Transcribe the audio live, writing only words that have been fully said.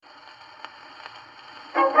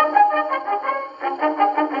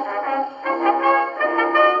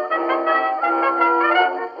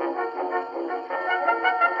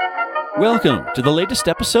Welcome to the latest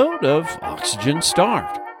episode of Oxygen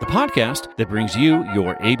Starved, the podcast that brings you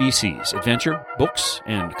your ABCs, adventure, books,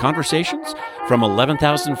 and conversations from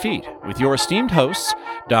 11,000 feet with your esteemed hosts,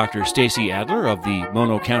 Dr. Stacy Adler of the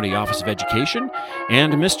Mono County Office of Education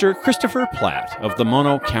and Mr. Christopher Platt of the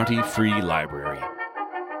Mono County Free Library.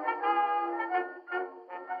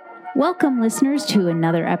 Welcome, listeners, to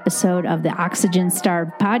another episode of the Oxygen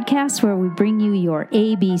Starved podcast, where we bring you your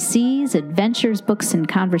ABCs, adventures, books, and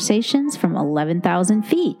conversations from 11,000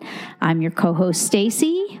 feet. I'm your co-host,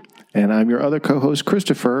 Stacy. And I'm your other co-host,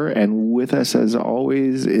 Christopher. And with us, as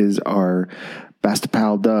always, is our best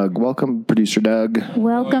pal, Doug. Welcome, producer Doug.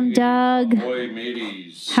 Welcome, Doug. Boy,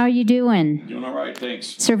 mateys. How are you doing? Doing all right,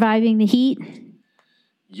 thanks. Surviving the heat?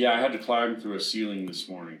 Yeah, I had to climb through a ceiling this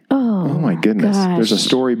morning. Oh my goodness. Gosh. There's a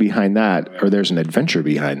story behind that, or there's an adventure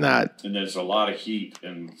behind that. And there's a lot of heat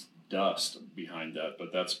and dust behind that,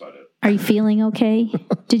 but that's about it. Are you feeling okay?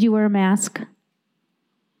 Did you wear a mask?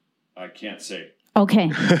 I can't say. Okay.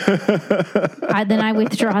 Then I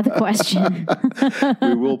withdraw the question.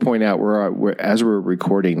 We will point out, as we're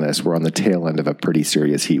recording this, we're on the tail end of a pretty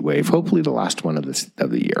serious heat wave. Hopefully the last one of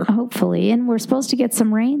the year. Hopefully. And we're supposed to get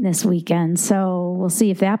some rain this weekend, so we'll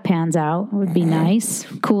see if that pans out. It would be nice.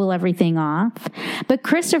 Cool everything off. But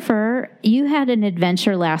Christopher, you had an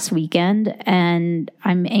adventure last weekend, and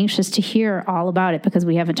I'm anxious to hear all about it because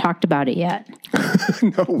we haven't talked about it yet.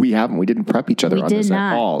 No, we haven't. We didn't prep each other on this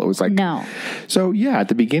at all. It was like... No. So, yeah, at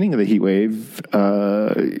the beginning of the heat wave,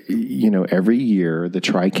 every year the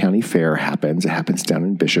Tri-County Fair happens. It happens down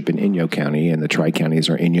in Bishop and Inyo County, and the Tri-Counties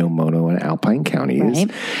are Inyo, Mono, and Alpine counties.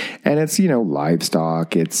 Right. And it's,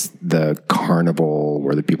 livestock. It's the carnival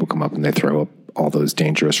where the people come up and they throw up all those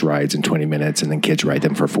dangerous rides in 20 minutes, and then kids ride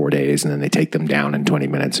them for 4 days, and then they take them down in 20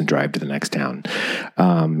 minutes and drive to the next town.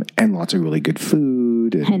 And lots of really good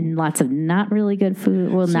food. And lots of not really good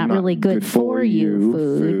food. Well, not really good for you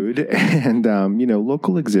food. And,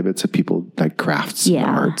 local exhibits of people like crafts and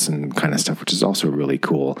arts and kind of stuff, which is also really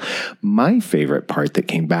cool. My favorite part that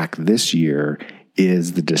came back this year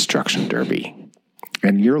is the Destruction Derby.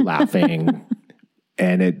 And you're laughing.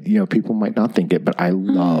 And people might not think it, but I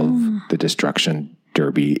love the Destruction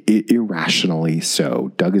Derby, irrationally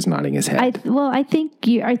so. Doug is nodding his head. I think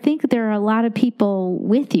there are a lot of people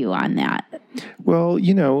with you on that. Well,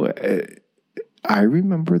 I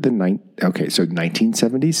remember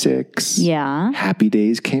 1976. Yeah. Happy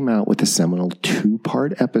Days came out with a seminal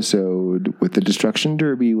 2-part episode with the Destruction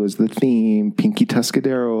Derby was the theme. Pinky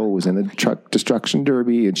Tuscadero was in the Destruction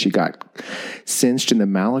Derby, and she got cinched in the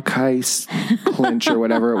Malachi clinch or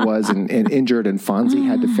whatever it was and injured, and Fonzie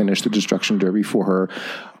had to finish the Destruction Derby for her.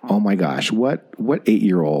 Oh my gosh, what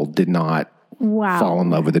 8-year-old did not fall in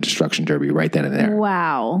love with the Destruction Derby right then and there?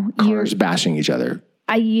 Wow. Cars bashing each other.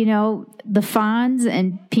 The Fonz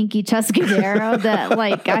and Pinky Tuscadero,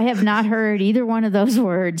 I have not heard either one of those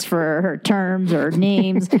words for her terms or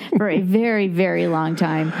names for a very, very long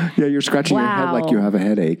time. Yeah, you're scratching your head like you have a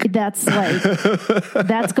headache. That's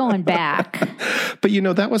going back. But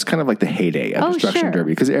that was kind of like the heyday of Destruction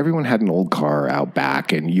Derby, because everyone had an old car out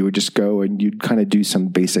back, and you would just go and you'd kind of do some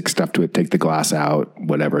basic stuff to it, take the glass out,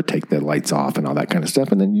 whatever, take the lights off and all that kind of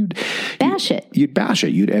stuff. And then you'd bash it. You'd bash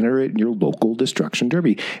it. You'd enter it in your local Destruction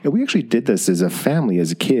Derby. And we actually did this as a family,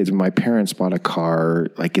 as kids. My parents bought a car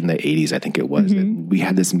like in the 80s, I think it was. Mm-hmm. And we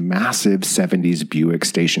had this massive 70s Buick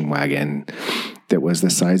station wagon that was the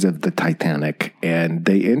size of the Titanic, and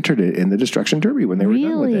they entered it in the Destruction Derby when they were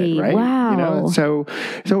done with it, right? Wow. So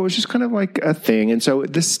it was just kind of like a thing. And so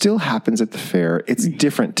this still happens at the fair. It's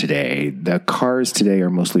different today. The cars today are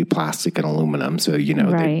mostly plastic and aluminum. So,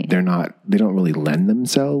 they don't really lend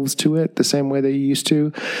themselves to it the same way they used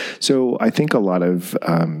to. So I think a lot of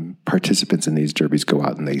participants in these derbies go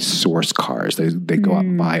out and they source cars. They go out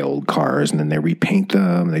and buy old cars, and then they repaint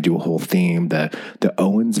them. And they do a whole theme. The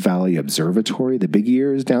Owens Valley Observatory, the big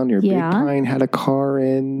ears down near Big Pine, had a car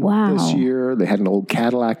in this year. They had an old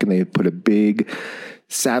Cadillac, and they put a big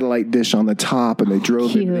satellite dish on the top, and they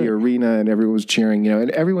drove into the arena, and everyone was cheering, and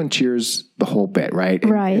everyone cheers the whole bit, right?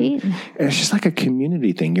 And it's just like a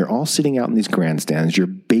community thing. You're all sitting out in these grandstands. You're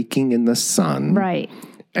baking in the sun. Right.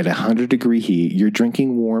 At 100-degree heat. You're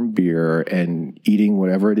drinking warm beer and eating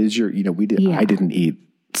whatever it is I didn't eat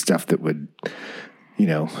stuff that would,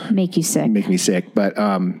 make you sick. Make me sick. But,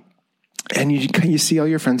 and you see all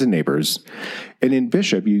your friends and neighbors. And in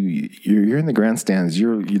Bishop, you're in the grandstands.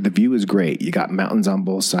 The view is great. You got mountains on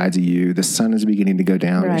both sides of you. The sun is beginning to go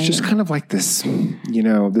down. Right. It's just kind of like this,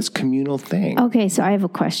 this communal thing. Okay, so I have a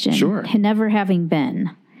question. Sure. Never having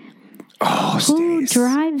been. Oh, who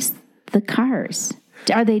drives the cars?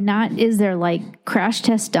 Are they not? Is there like crash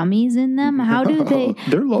test dummies in them? How do they?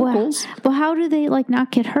 They're locals. Well, how do they like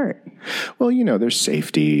not get hurt? Well, there's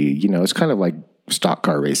safety. It's kind of like stock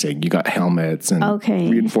car racing. You got helmets and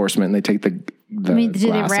reinforcement, and they take the do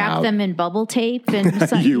they wrap them in bubble tape and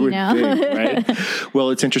something? You would think, right?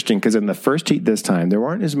 Well, it's interesting because in the first heat this time, there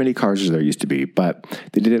weren't as many cars as there used to be, but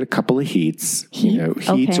they did a couple of heats.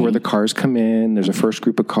 Heats where the cars come in. There's a first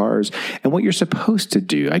group of cars, and what you're supposed to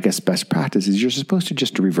do, I guess, best practice is you're supposed to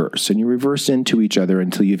just reverse, and you reverse into each other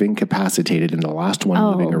until you've incapacitated, and the last one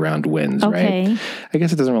moving around wins. Right? I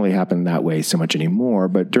guess it doesn't really happen that way so much anymore,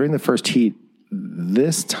 but during the first heat.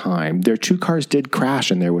 This time, their 2 cars did crash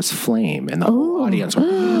and there was flame and the whole audience went,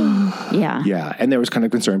 yeah. And there was kind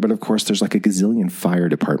of concern. But of course, there's like a gazillion fire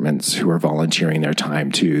departments who are volunteering their time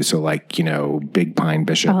too. So like, Big Pine,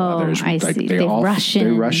 Bishop, others. I see. They rush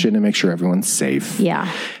in to make sure everyone's safe. Yeah.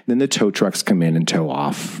 Then the tow trucks come in and tow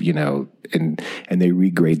off, and they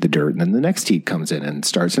regrade the dirt. And then the next heat comes in and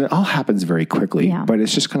starts. And it all happens very quickly. Yeah. But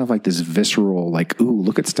it's just kind of like this visceral, like, ooh,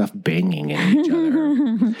 look at stuff banging in each other.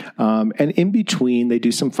 And in between, they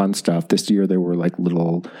do some fun stuff. This year, there were like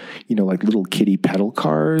little kitty pedal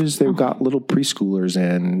cars. They've got little preschoolers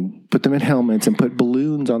in, put them in helmets and put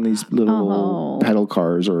balloons on these little pedal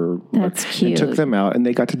cars. That's cute. And took them out, and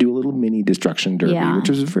they got to do a little mini destruction derby, which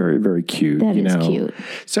was very, very cute. That is cute.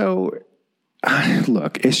 So,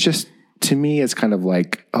 look, it's just, to me, it's kind of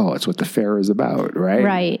like, it's what the fair is about, right?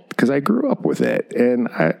 Right. Because I grew up with it, and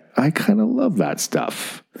I kind of love that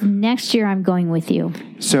stuff. Next year, I'm going with you.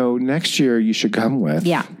 So next year, you should come with.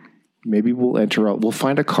 Yeah. Maybe we'll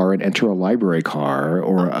find a car and enter a library car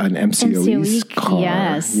or an MCOE car.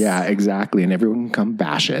 Yes. Yeah, exactly. And everyone can come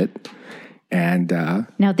bash it. And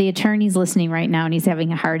now the attorney's listening right now, and he's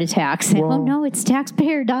having a heart attack. Saying, "Oh no, it's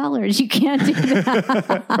taxpayer dollars. You can't do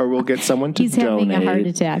that." Or we'll get someone to donate. He's having a heart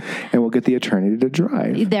attack, and we'll get the attorney to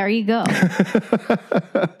drive. There you go.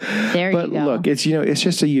 But look, it's it's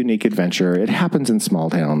just a unique adventure. It happens in small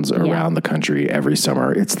towns around the country every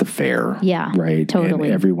summer. It's the fair, right? Totally.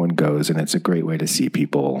 And everyone goes, and it's a great way to see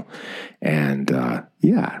people. And so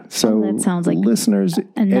that sounds like listeners,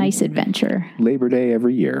 a nice adventure. Labor Day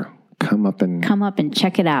every year. Come up and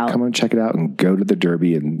check it out. Come and check it out and go to the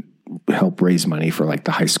Derby and help raise money for like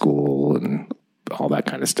the high school and all that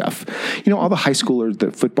kind of stuff. All the high schoolers, the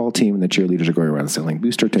football team and the cheerleaders are going around selling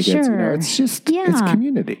booster tickets. Sure. It's just, it's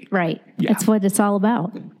community. Right. Yeah. That's what it's all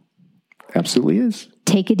about. Absolutely is.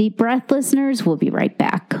 Take a deep breath, listeners. We'll be right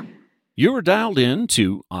back. You are dialed in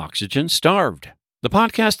to Oxygen Starved, the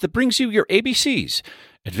podcast that brings you your ABCs,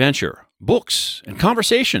 adventure, books, and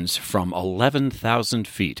conversations from 11,000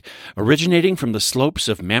 feet, originating from the slopes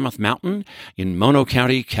of Mammoth Mountain in Mono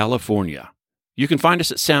County, California. You can find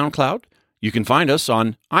us at SoundCloud. You can find us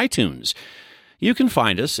on iTunes. You can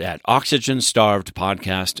find us at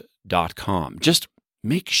oxygenstarvedpodcast.com. Just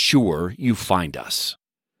make sure you find us.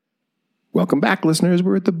 Welcome back, listeners.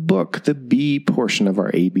 We're at the book, the B portion of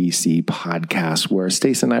our ABC podcast, where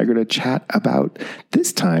Stace and I are going to chat about,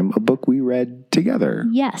 this time, a book we read together.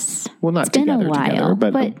 Yes. Well, not together,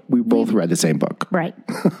 but we both read the same book. Right.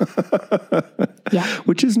 Yeah.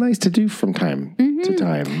 Which is nice to do from time to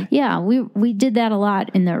time. Yeah, we did that a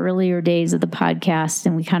lot in the earlier days of the podcast,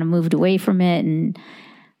 and we kind of moved away from it, and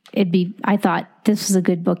I thought this was a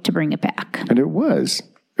good book to bring it back. And it was.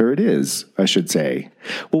 Or it is, I should say.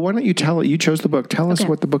 Well, why don't you tell it? You chose the book. Tell us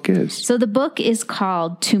what the book is. So the book is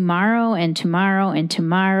called Tomorrow and Tomorrow and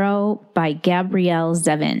Tomorrow by Gabrielle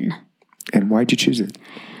Zevin. And why'd you choose it?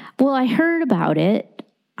 Well, I heard about it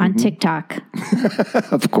on TikTok.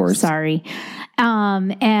 Of course. Sorry.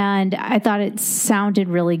 And I thought it sounded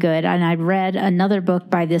really good. And I'd read another book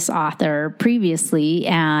by this author previously,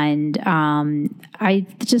 and I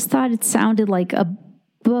just thought it sounded like a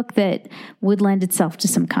book that would lend itself to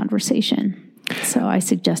some conversation. So I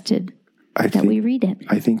suggested that we read it.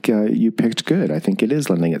 I think you picked good. I think it is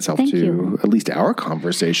lending itself to at least our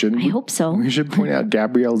conversation. I hope so. We should point out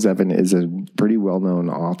Gabrielle Zevin is a pretty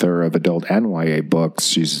well-known author of adult and YA books.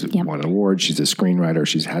 She's won awards. She's a screenwriter.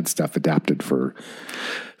 She's had stuff adapted for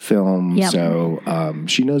film. Yep. So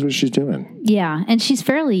she knows what she's doing. Yeah. And she's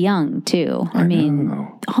fairly young, too. I mean,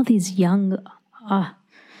 all these young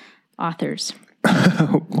authors.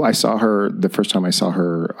 I saw her, the first time I saw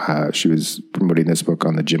her, she was promoting this book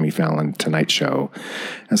on the Jimmy Fallon Tonight Show.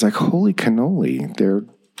 I was like, holy cannoli,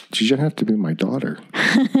 she should have to be my daughter.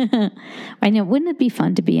 I know. Wouldn't it be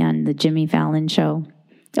fun to be on the Jimmy Fallon Show?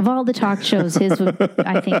 Of all the talk shows, his would,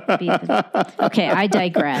 I think, be okay, I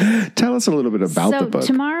digress. Tell us a little bit about the book.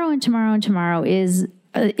 Tomorrow and Tomorrow and Tomorrow is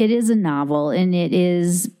it is a novel, and it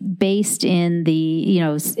is based in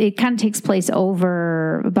it kind of takes place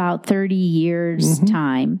over about 30 years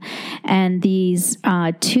time. And these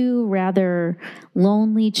two rather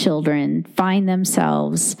lonely children find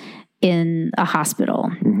themselves in a hospital,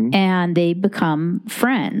 and they become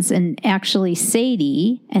friends. And actually,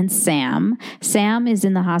 Sadie and Sam is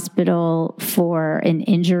in the hospital for an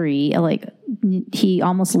injury, like he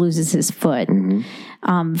almost loses his foot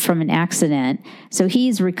from an accident. So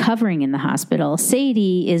he's recovering in the hospital.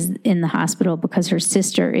 Sadie is in the hospital because her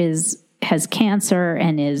sister has cancer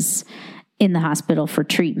and is in the hospital for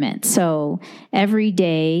treatment. So every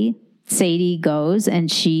day, Sadie goes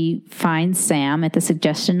and she finds Sam at the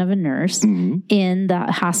suggestion of a nurse in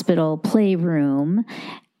the hospital playroom,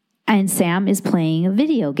 and Sam is playing a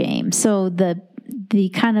video game. So the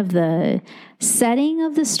kind of the setting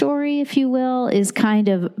of the story, if you will, is kind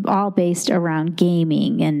of all based around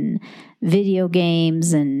gaming and video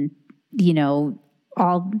games and,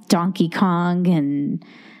 all Donkey Kong and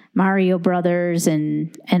Mario Brothers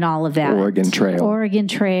and all of that. Oregon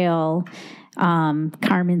Trail.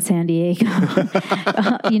 Carmen Sandiego,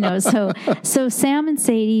 so Sam and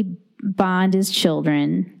Sadie bond as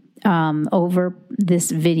children, over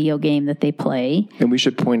this video game that they play. And we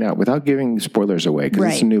should point out, without giving spoilers away,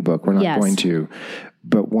 because it's a new book, we're not going to,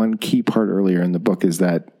 but one key part earlier in the book is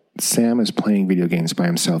that Sam is playing video games by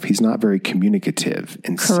himself. He's not very communicative.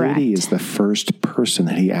 And Correct. Sadie is the first person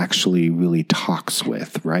that he actually really talks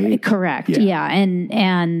with, right? Correct. Yeah.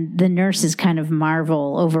 And the nurses kind of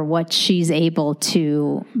marvel over what she's able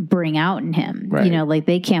to bring out in him. Right. Like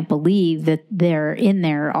they can't believe that they're in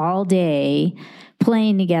there all day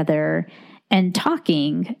playing together and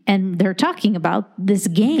talking, and they're talking about this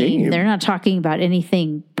game. They're not talking about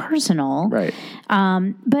anything personal. Right.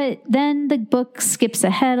 But then the book skips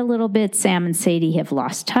ahead a little bit. Sam and Sadie have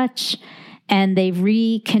lost touch, and they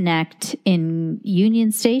reconnect in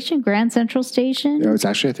Union Station, Grand Central Station. No, it's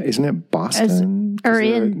actually, isn't it Boston?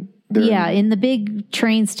 In the big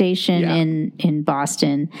train station in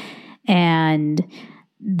Boston. And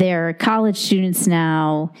they're college students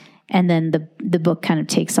now. And then the book kind of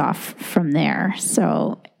takes off from there.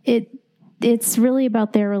 So it's really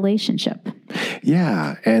about their relationship.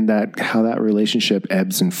 Yeah, and how that relationship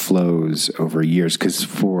ebbs and flows over years, because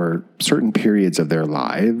for certain periods of their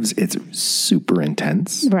lives, it's super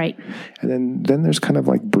intense. Right. And then there's kind of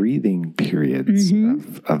like breathing periods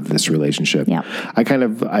of this relationship. Yeah. I kind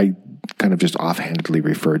of just offhandedly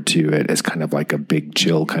referred to it as kind of like a big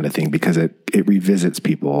chill kind of thing, because it revisits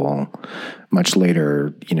people much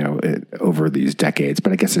later, over these decades.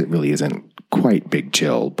 But I guess it really isn't quite big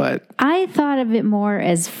chill. But I thought of it more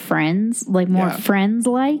as friends, like more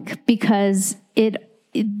friends-like, because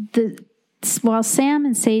while Sam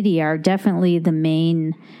and Sadie are definitely the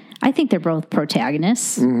main, I think they're both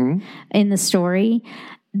protagonists in the story.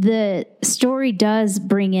 The story does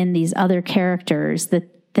bring in these other characters that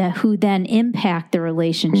who then impact the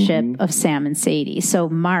relationship of Sam and Sadie. So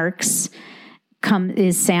Marks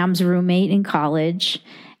is Sam's roommate in college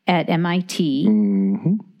at MIT,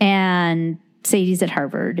 and Sadie's at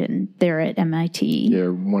Harvard, and they're at MIT. Yeah,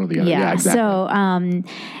 one of the other. Yeah, exactly. So,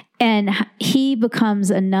 and he becomes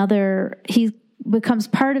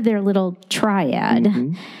part of their little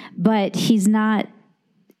triad, but he's not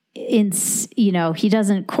he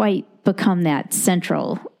doesn't quite become that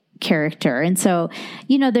central character. And so,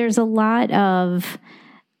 there's a lot of,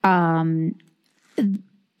 kind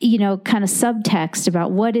of subtext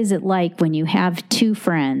about what is it like when you have two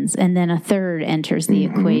friends and then a third enters the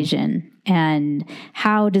equation, and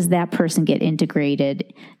how does that person get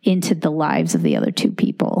integrated into the lives of the other two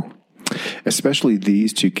people? Especially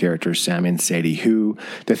these two characters, Sam and Sadie, who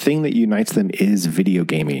the thing that unites them is video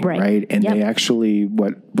gaming, right? And they actually,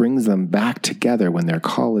 what brings them back together when they're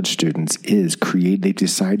college students is they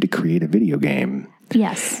decide to create a video game.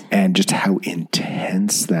 Yes. And just how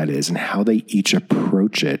intense that is and how they each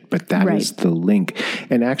approach it. But that is the link.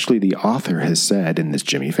 And actually the author has said in this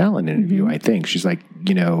Jimmy Fallon interview, I think, she's like,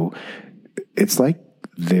 it's like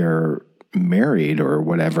they're married or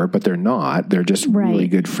whatever, but they're not. They're just really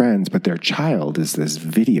good friends, but their child is this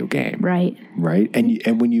video game. Right.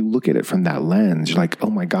 And when you look at it from that lens, you're like, oh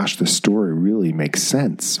my gosh, the story really makes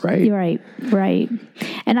sense, right? You're right.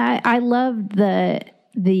 And I love the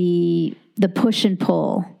push and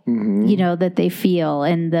pull, that they feel,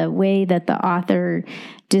 and the way that the author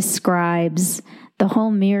describes the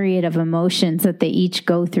whole myriad of emotions that they each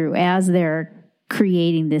go through as they're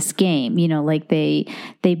creating this game. Like they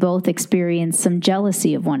both experience some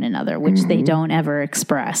jealousy of one another, which they don't ever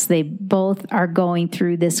express. They both are going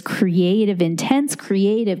through this intense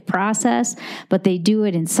creative process, but they do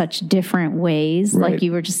it in such different ways. Right. Like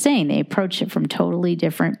you were just saying, they approach it from totally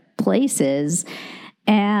different places.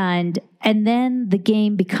 And then the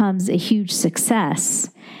game becomes a huge success.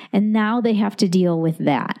 And now they have to deal with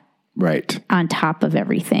that. Right. On top of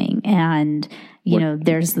everything. And,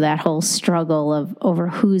 there's that whole struggle over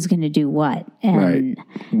who's going to do what. And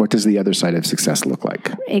what does the other side of success look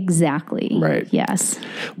like? Exactly. Right. Yes.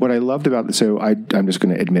 What I loved about this, so I'm just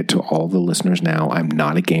going to admit to all the listeners now, I'm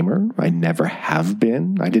not a gamer. I never have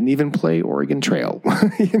been. I didn't even play Oregon Trail.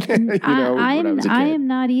 I am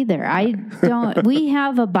not either. I don't. We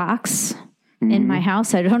have a box in my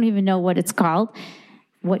house. I don't even know what it's called,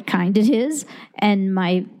 what kind it is. And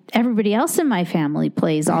everybody else in my family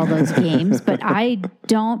plays all those games, but I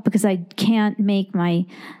don't, because I can't make my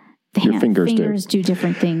fingers do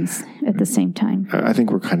different things at the same time. I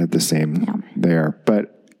think we're kind of the same there.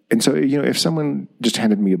 And so, if someone just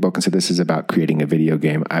handed me a book and said, this is about creating a video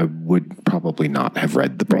game, I would probably not have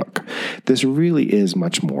read the book. Right. This really is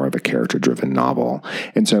much more of a character-driven novel.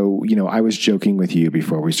 And so, I was joking with you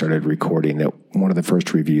before we started recording that one of the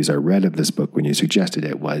first reviews I read of this book when you suggested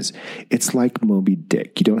it was, it's like Moby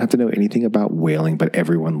Dick. You don't have to know anything about whaling, but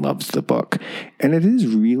everyone loves the book. And it is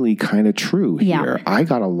really kind of true here. Yeah. I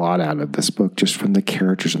got a lot out of this book just from the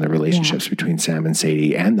characters and the relationships between Sam and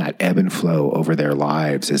Sadie and that ebb and flow over their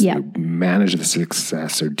lives as they manage the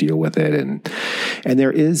success or deal with it. And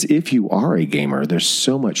there is, if you are a gamer, there's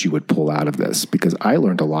so much you would pull out of this, because I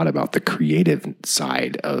learned a lot about the creative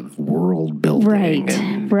side of world building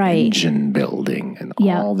and engine building and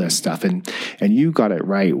all this stuff. And you got it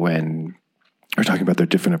right when we're talking about their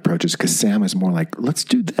different approaches, because Sam is more like, let's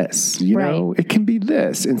do this, you know, it can be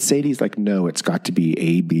this. And Sadie's like, no, it's got to be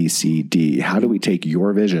A, B, C, D. How do we take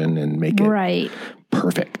your vision and make it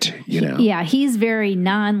perfect, Yeah, he's very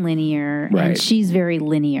non-linear and she's very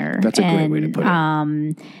linear. That's a great way to put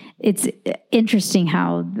it. It's interesting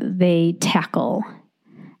how they tackle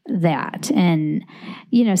that. And,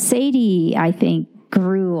 Sadie, I think,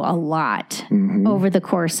 grew a lot over the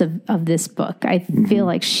course of this book. I feel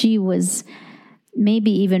like she was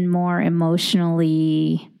maybe even more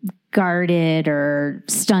emotionally guarded or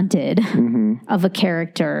stunted of a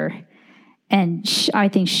character. And I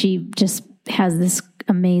think she just has this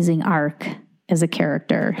amazing arc as a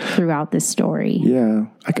character throughout this story. Yeah.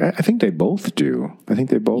 I think they both do.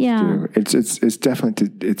 Do. It's definitely,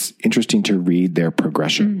 it's interesting to read their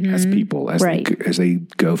progression as people, as they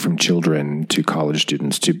go from children to college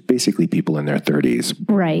students to basically people in their 30s,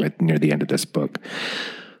 right near the end of this book.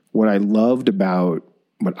 What I loved about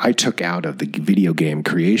what I took out of the video game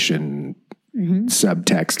creation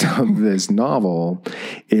subtext of this novel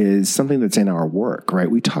is something that's in our work,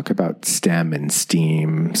 right? We talk about STEM and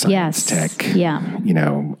STEAM, science, tech,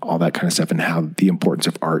 all that kind of stuff, and how the importance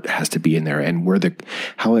of art has to be in there, and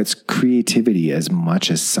how it's creativity as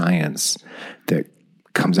much as science that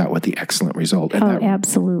comes out with the excellent result. And that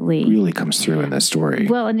absolutely really comes through in this story.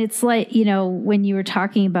 Well, and it's like, when you were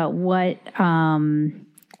talking about what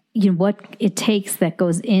it takes that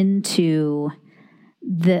goes into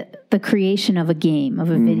the creation of a game, of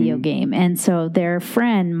a video game. And so their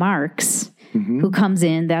friend Marks, who comes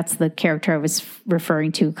in, that's the character I was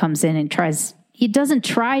referring to, comes in and he doesn't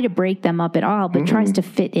try to break them up at all, but tries to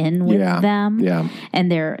fit in with them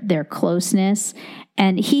and their closeness.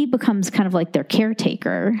 And he becomes kind of like their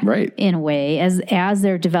caretaker, in a way, as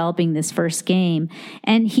they're developing this first game.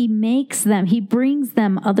 And he brings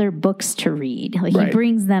them other books to read. Like he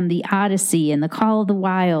brings them the Odyssey and the Call of the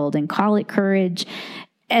Wild and Call It Courage,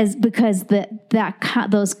 because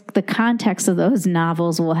the context of those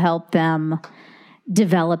novels will help them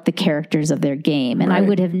develop the characters of their game. And I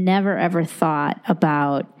would have never, ever thought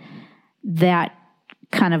about that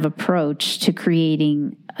kind of approach to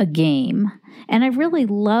creating a game. And I really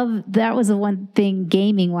that was the one thing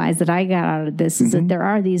gaming wise that I got out of this, is that there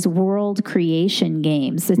are these world creation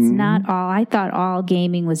games. It's not I thought all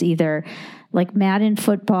gaming was either like Madden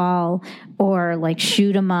football or like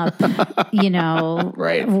shoot 'em up,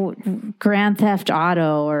 Grand Theft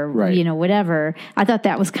Auto or, whatever. I thought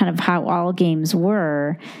that was kind of how all games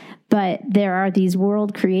were. But there are these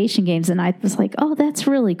world creation games, and I was like, oh, that's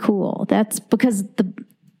really cool. That's because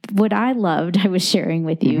what I loved, I was sharing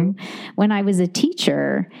with you, when I was a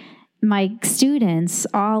teacher, my students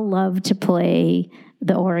all loved to play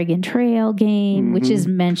the Oregon Trail game, which is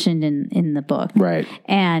mentioned in the book. Right.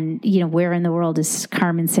 And, Where in the World is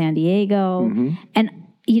Carmen Sandiego? And,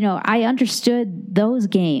 I understood those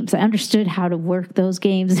games. I understood how to work those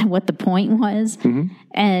games and what the point was. Mm-hmm.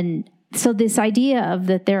 And so this idea of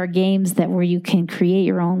that there are games where you can create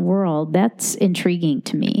your own world, that's intriguing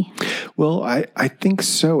to me. Well, I think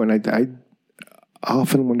so. And I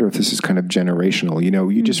often wonder if this is kind of generational.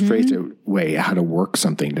 You just phrased it way how to work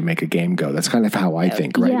something to make a game go. That's kind of how I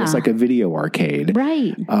think, right? Yeah. It's like a video arcade.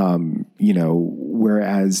 Right.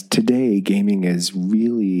 Whereas today gaming is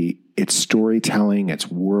really, it's storytelling,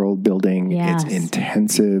 it's world building, yes. It's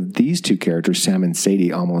intensive. These two characters, Sam and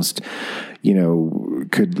Sadie, almost,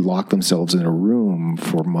 could lock themselves in a room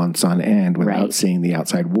for months on end without seeing the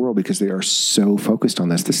outside world because they are so focused on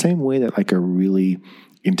this. The same way that like a really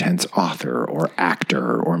intense author or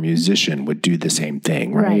actor or musician would do the same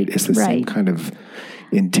thing, right? It's the same kind of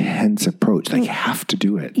intense approach. Like you have to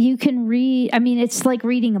do it. You can read, it's like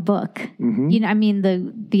reading a book.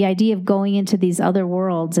 Mm-hmm. The idea of going into these other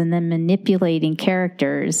worlds and then manipulating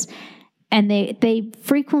characters. And they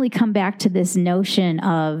frequently come back to this notion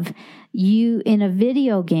of you in a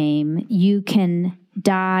video game, you can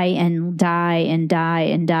die and die and die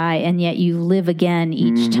and die, and yet you live again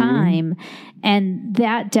each time. And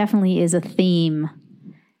that definitely is a theme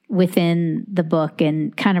within the book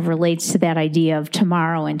and kind of relates to that idea of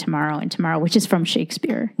tomorrow and tomorrow and tomorrow, which is from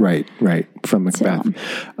Shakespeare. Right. From Macbeth.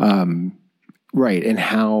 Right. And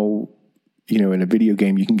how, in a video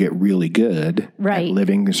game, you can get really good at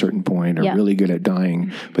living a certain point or really good at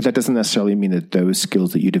dying. But that doesn't necessarily mean that those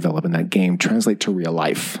skills that you develop in that game translate to real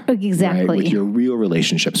life. Exactly. Right? With your real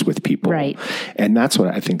relationships with people. Right. And that's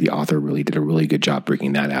what I think the author really did a really good job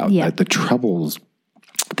bringing that out. Yeah. That the troubles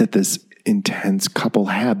that this intense couple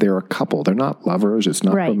had, they're a couple. They're not lovers. It's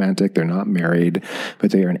not romantic. They're not married,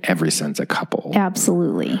 but they are in every sense a couple.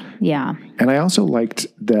 Absolutely. Yeah. And I also liked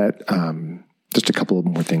that, just a couple of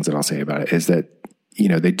more things that I'll say about it is that,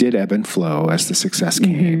 they did ebb and flow as the success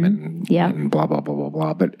came and blah, blah, blah, blah,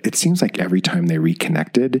 blah. But it seems like every time they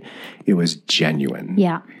reconnected, it was genuine.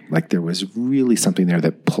 Yeah. Like there was really something there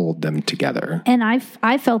that pulled them together. And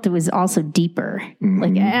I felt it was also deeper. Mm-hmm.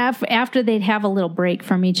 Like after they'd have a little break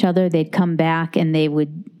from each other, they'd come back and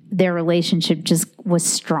their relationship just was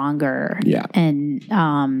stronger. Yeah. And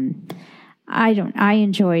I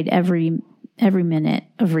enjoyed every minute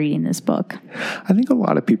of reading this book. I think a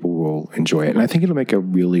lot of people will enjoy it. And I think it'll make a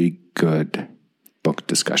really good book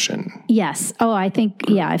discussion. Yes. Oh, I think,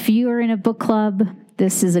 if you are in a book club,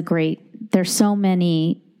 this is there's so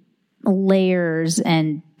many layers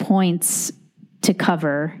and points to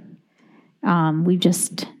cover. We've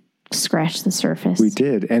just scratched the surface. We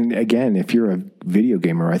did. And again, if you're a video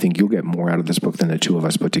gamer, I think you'll get more out of this book than the two of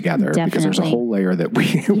us put together. Definitely. Because there's a whole layer that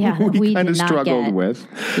we kind of struggled with.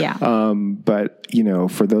 Yeah. But,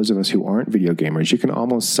 for those of us who aren't video gamers, you can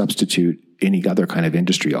almost substitute any other kind of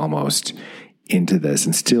industry almost into this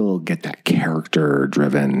and still get that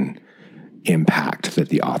character-driven impact that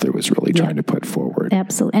the author was really trying to put forward.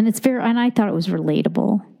 Absolutely. And I thought it was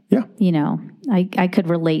relatable. Yeah. I could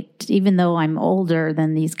relate, even though I'm older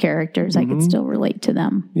than these characters, I could still relate to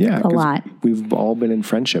them a lot. We've all been in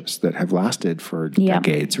friendships that have lasted for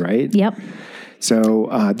decades, right? Yep.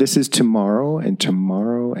 So this is Tomorrow and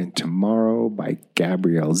Tomorrow and Tomorrow by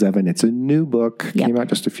Gabrielle Zevin. It's a new book. Came out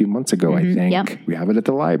just a few months ago, I think. Yep. We have it at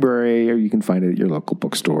the library, or you can find it at your local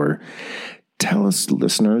bookstore. Tell us,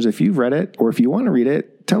 listeners, if you've read it or if you want to read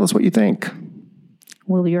it, tell us what you think.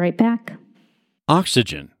 We'll be right back.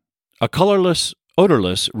 Oxygen, a colorless,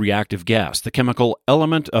 odorless reactive gas, the chemical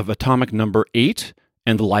element of atomic number 8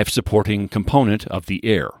 and the life-supporting component of the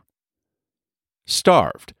air.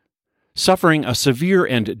 Starved, suffering a severe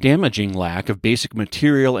and damaging lack of basic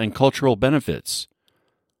material and cultural benefits.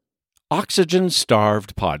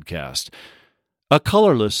 Oxygen-Starved Podcast, a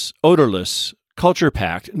colorless, odorless,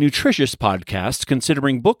 culture-packed, nutritious podcast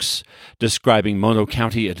considering books, describing Mono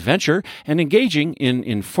County adventure, and engaging in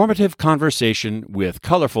informative conversation with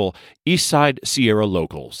colorful Eastside Sierra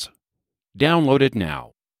locals. Download it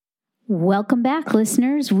now. Welcome back,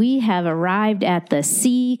 listeners. We have arrived at the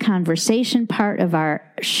C conversation part of our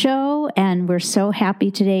show, and we're so happy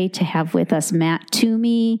today to have with us Matt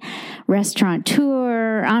Toomey,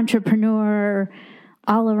 restaurateur, entrepreneur,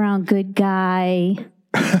 all-around good guy.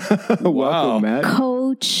 Welcome, Matt.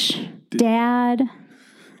 Coach, dad.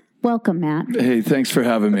 Welcome, Matt. Hey, thanks for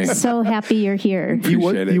having me. So happy you're here. He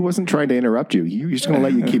wasn't trying to interrupt you. He was just going to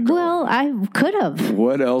let you keep going. Well, I could have.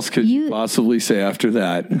 What else could you possibly say after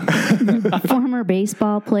that? Former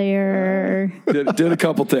baseball player. Did a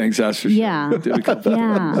couple things, that's for sure. Yeah. Did a couple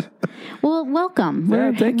things. Well, welcome.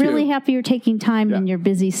 We're really happy you're taking time in your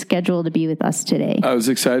busy schedule to be with us today. I was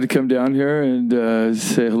excited to come down here and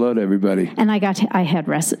say hello to everybody. And I had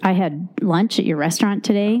lunch at your restaurant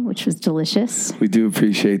today, which was delicious. We do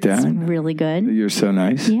appreciate that. It's really good. You're so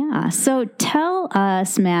nice. Yeah. So tell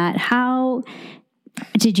us, Matt, how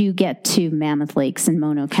did you get to Mammoth Lakes in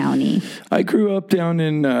Mono County? I grew up down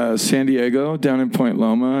in San Diego, down in Point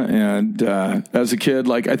Loma, and as a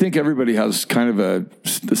kid, I think everybody has kind of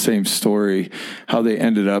the same story, how they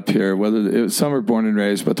ended up here. Some are born and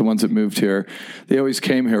raised, but the ones that moved here, they always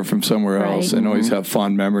came here from somewhere else and always have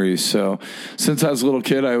fond memories. So since I was a little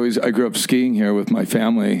kid, I grew up skiing here with my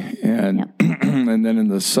family, and and then in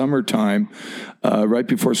the summertime, right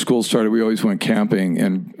before school started, we always went camping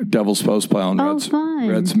in Devil's Postpile and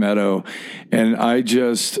Red's Meadow. And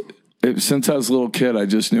since I was a little kid, I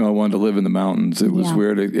just knew I wanted to live in the mountains. It was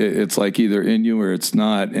weird. It's like either in you or it's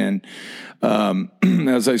not. And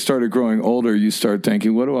as I started growing older, you start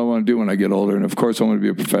thinking, what do I want to do when I get older? And of course, I want to be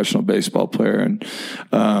a professional baseball player. And,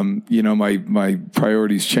 my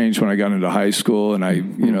priorities changed when I got into high school. And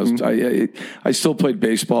I still played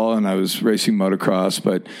baseball and I was racing motocross,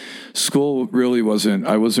 but school really wasn't,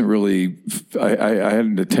 I had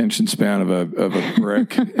an attention span of a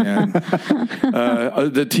brick. And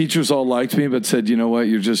the teachers all liked me, but said, you know what,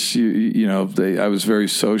 I was very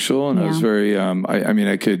social and I was very,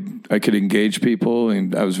 I could engage people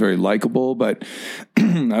and I was very likable, but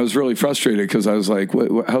I was really frustrated because I was like,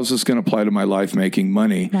 how's this going to apply to my life making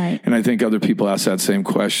money? Right. And I think other people ask that same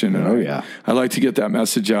question. And I like to get that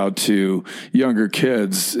message out to younger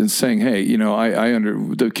kids and saying, hey,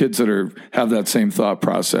 the kids that have that same thought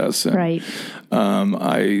process. And, right.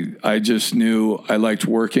 I just knew I liked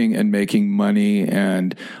working and making money,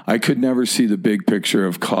 and I could never see the big picture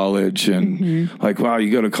of college and wow,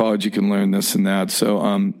 you go to college, you can learn this and that.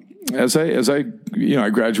 So, as I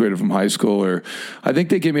graduated from high school, or I think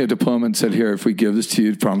they gave me a diploma and said, here, if we give this to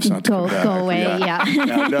you, promise not to come back. Go away.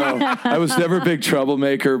 No, I was never a big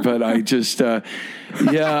troublemaker, but I just, I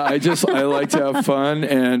like to have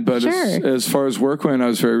fun. But as far as work went, I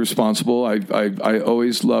was very responsible. I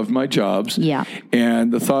always loved my jobs. Yeah.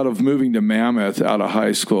 And the thought of moving to Mammoth out of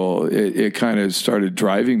high school, it kind of started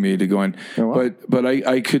driving me to going, but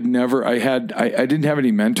I could never, I didn't have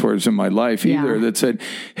any mentors in my life either that said,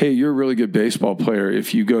 hey, you're a really good baseball player.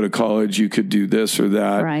 If you go to college, you could do this or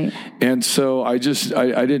that. Right. And so I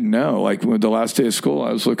didn't know. Like the last day of school,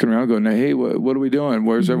 I was looking around going, hey, what are we doing?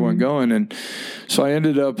 Where's everyone going? And so I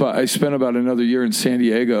ended up, I spent about another year in San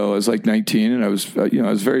Diego. I was like 19 and I was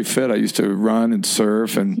very fit. I used to run and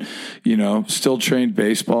surf and, still trained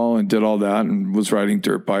baseball and did all that and was riding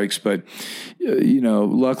dirt bikes. But,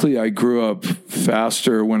 luckily I grew up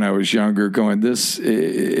faster when I was younger going,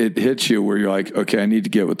 it hits you where you're like, okay, I need to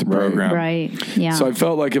get with the program. Right. Yeah. So I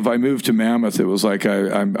felt like if I moved to Mammoth, it was like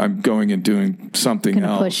I'm going and doing something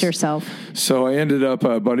else. Push yourself. So I ended up,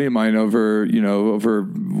 a buddy of mine over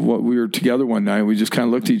what we were together one night, we just kind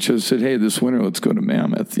of looked at each other and said, hey, this winter, let's go to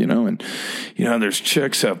Mammoth, and there's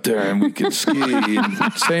chicks up there and we can ski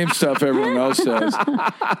and same stuff everyone else does.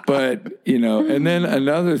 But, and then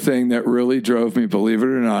another thing that really drove me, believe it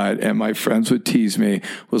or not, and my friends would tease me,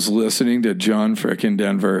 was listening to John frickin'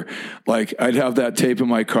 Denver. Like I'd have that tape in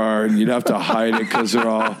my car and you'd have to hide it because they're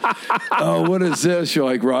all, oh, what is this? You're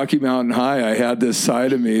like Rocky Mountain High. I had this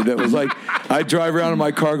side of me that was like, I'd drive around in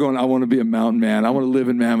my car going, I want to be a mountain man. I want to live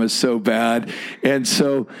in Mammoth so bad. And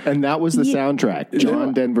that was the soundtrack,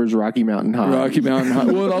 John Denver's Rocky Mountain High. Rocky Mountain High.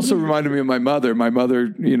 Well, it also reminded me of my mother. My mother,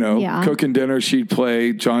 cooking dinner, she'd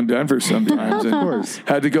play John Denver sometimes. And of course.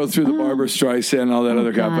 Had to go through the Barbara Streisand and all that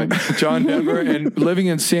other crap. But John Denver, and living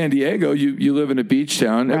in San Diego, you live in a beach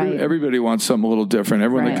town. Right. Everybody wants something a little different.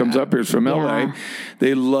 Everyone that comes up here is from LA.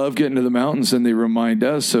 They love getting to the mountains, and they remind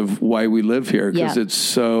us of why we live here because it's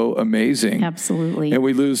so amazing. Absolutely.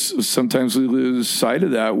 And sometimes we lose sight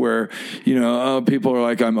of that where, people are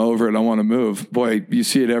like, I'm over it. I want to move. Boy, you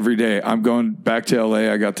see it every day. I'm going back to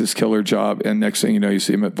LA. I got this killer job. And next thing you know, you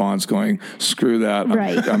see him at Vaughn's going, screw that.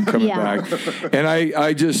 I'm coming back. And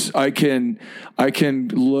I can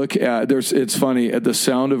look at, it's funny, at the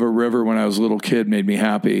sound of a river when I was a little kid made me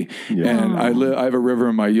happy. Yeah. And I have a river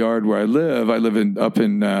in my yard where I live. I live up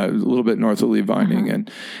in a little bit north of Lee Vining. And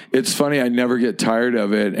it's funny, I never get tired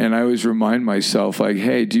of it. And I always remind myself, like,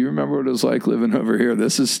 hey, do you remember what it was like living over here?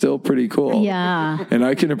 This is still pretty cool. Yeah. And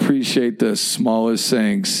I can appreciate the smallest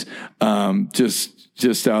things,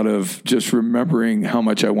 just out of just remembering how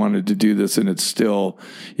much I wanted to do this, and it's still,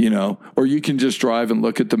 or you can just drive and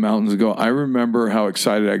look at the mountains and go, I remember how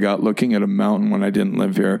excited I got looking at a mountain when I didn't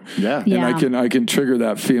live here. Yeah. And I can trigger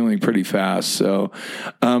that feeling pretty fast. So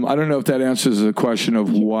I don't know if that answers the question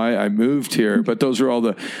of why I moved here, but those are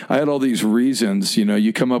I had all these reasons.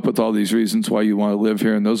 You come up with all these reasons why you want to live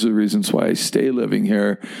here, and those are the reasons why I stay living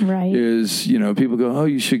here. Right. Is, people go, oh,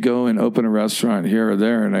 you should go and open a restaurant here or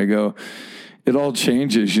there. And I go, it all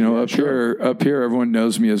changes, up here, everyone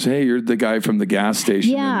knows me as, hey, you're the guy from the gas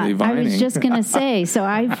station. Yeah, in Lee Vining. I was just going to say. So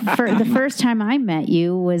the first time I met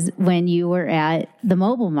you was when you were at the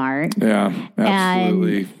Mobile Mart. Yeah,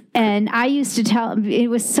 absolutely. And I used to tell, it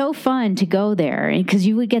was so fun to go there because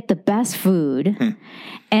you would get the best food,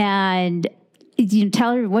 and you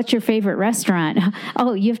tell her what's your favorite restaurant.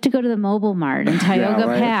 Oh, you have to go to the Mobile Mart and Tioga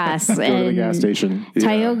Pass go and to the gas station.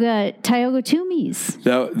 Tioga Toomey's.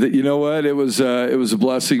 You know what? It was a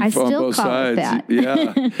blessing on both sides. That.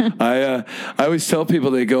 Yeah, I always tell people,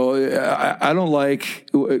 they go, I don't like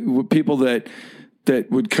people that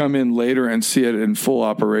would come in later and see it in full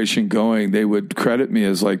operation going. They would credit me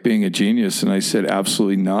as like being a genius. And I said,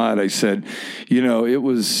 absolutely not. I said, it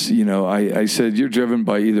was, I said, you're driven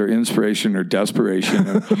by either inspiration or desperation.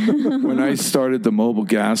 When I started the mobile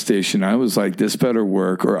gas station, I was like, this better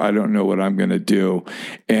work or I don't know what I'm going to do.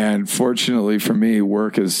 And fortunately for me,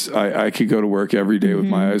 work is, I could go to work every day with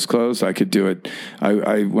my eyes closed. I could do it.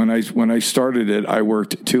 When I started it, I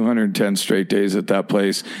worked 210 straight days at that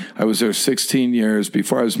place. I was there 16 years.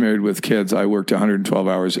 Before I was married with kids, I worked 112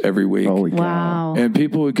 hours every week. Holy cow. Wow. And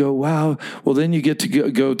people would go, wow, well, then you get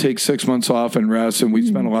to go take 6 months off and rest. And we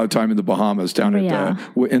spent a lot of time in the Bahamas down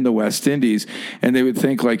in the West Indies. And they would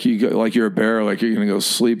think like you're a bear, like you're going to go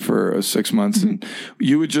sleep for 6 months. And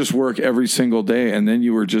you would just work every single day. And then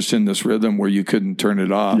you were just in this rhythm where you couldn't turn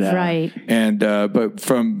it off. Yeah. Right. And, but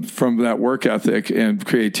from that work ethic and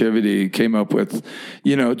creativity came up with,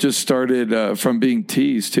 just started from being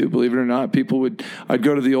teased too, believe it or not. I'd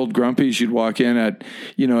go to the old Grumpy's. You'd walk in at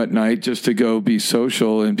night just to go be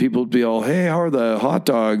social, and people would be all, hey, how are the hot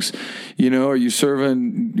dogs? Are you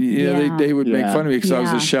serving? They would make fun of me because I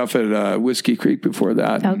was a chef at Whiskey Creek before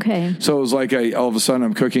that. Okay. So it was like all of a sudden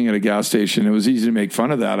I'm cooking at a gas station. It was easy to make fun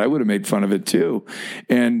of that. I would have made fun of it too.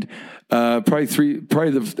 And after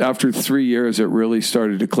 3 years, it really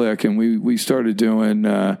started to click, and we started doing.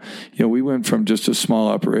 We went from just a small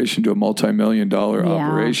operation to a multi-million-dollar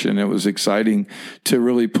operation. It was exciting to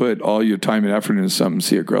really put all your time and effort into something,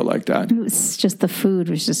 see it grow like that. It was just the food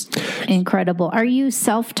was just incredible. Are you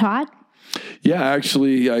self-taught? Yeah,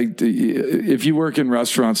 actually, if you work in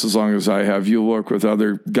restaurants as long as I have, you'll work with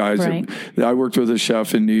other guys. Right. I worked with a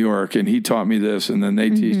chef in New York, and he taught me this, and then they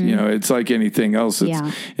teach. It's like anything else. It's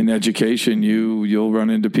in education, you'll run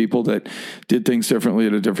into people that did things differently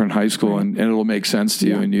at a different high school, and it'll make sense to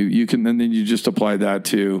you, and you can, and then you just apply that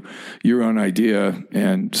to your own idea.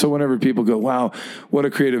 And so whenever people go, "Wow, what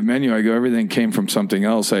a creative menu," I go, "Everything came from something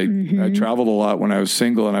else." I traveled a lot when I was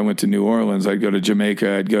single, and I went to New Orleans. I'd go to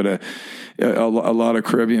Jamaica. I'd go to a lot of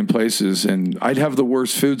Caribbean places, and I'd have the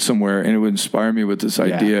worst food somewhere, and it would inspire me with this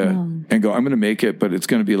idea and go, I'm going to make it, but it's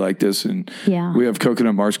going to be like this. And we have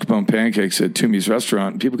coconut mascarpone pancakes at Toomey's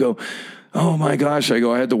restaurant, and people go, oh my gosh. I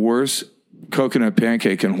go, I had the worst coconut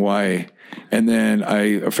pancake in Hawaii. And then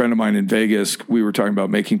a friend of mine in Vegas, we were talking about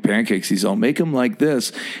making pancakes. He's all, make them like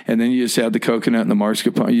this. And then you just add the coconut and the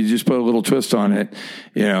mascarpone. You just put a little twist on it,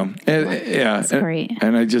 And, That's great.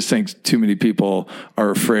 And I just think too many people are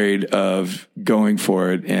afraid of going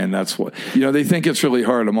for it. And that's what, they think it's really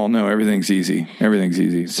hard. I'm all, no, everything's easy. Everything's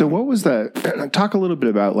easy. So what was that? Talk a little bit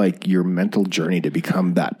about like your mental journey to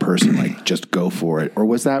become that person, like just go for it. Or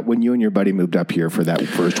was that when you and your buddy moved up here for that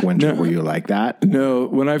first winter? Were you like that? No,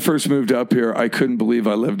 when I first moved up here, I couldn't believe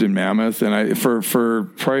I lived in Mammoth, and for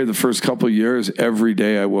probably the first couple of years, every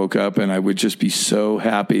day I woke up and I would just be so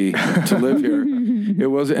happy to live here. It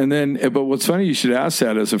was, but what's funny, you should ask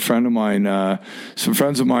that as a friend of mine, some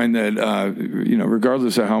friends of mine that,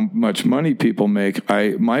 regardless of how much money people make,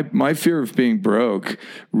 my fear of being broke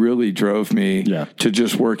really drove me to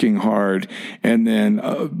just working hard. And then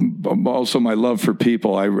also my love for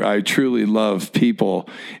people. I truly love people.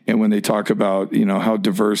 And when they talk about, how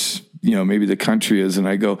diverse maybe the country is. And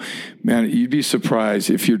I go, man, you'd be surprised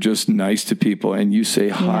if you're just nice to people and you say,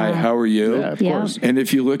 hi, how are you? Yeah, of course. And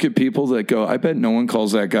if you look at people that go, I bet no one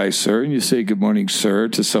calls that guy sir. And you say, good morning, sir,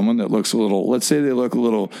 to someone that looks a little, let's say they look a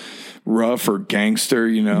little rough or gangster,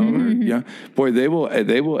 boy, they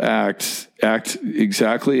will act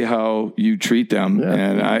exactly how you treat them. Yeah.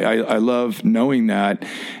 And I love knowing that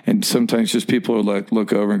and and sometimes just people will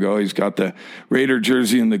look over and go, oh, he's got the Raider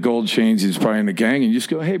jersey and the gold chains. He's probably in a gang, and you just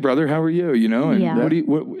go, hey, brother, how are you? You know, and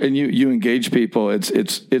and you engage people.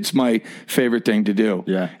 It's my favorite thing to do.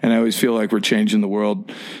 Yeah, and I always feel like we're changing the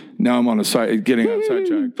world. Now I'm on getting on a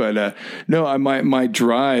sidetrack, but no, my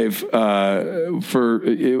drive for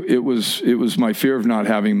it was my fear of not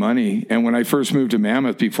having money. And when I first moved to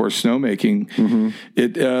Mammoth before snowmaking,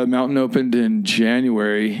 Mountain opened in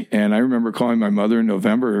January, and I remember calling my mother in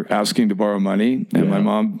November asking to borrow money. And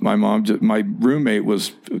my roommate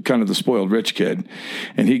was kind of the spoiled rich kid,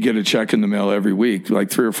 and he'd get a check in the mail every week, like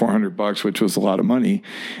 $300 or $400, which was a lot of money.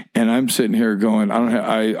 And I'm sitting here going,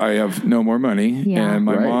 I have no more money, and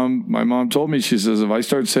my mom told me, she says, if I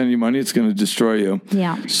start sending you money, it's going to destroy you.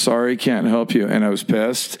 Yeah. Sorry, can't help you. And I was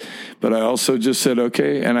pissed, but I also just said,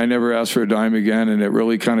 okay. And I never asked for a dime again. And it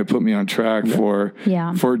really kind of put me on track for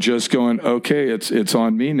just going, okay, it's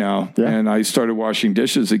on me now. Yeah. And I started washing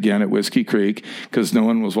dishes again at Whiskey Creek because no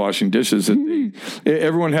one was washing dishes.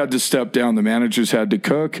 Everyone had to step down. The managers had to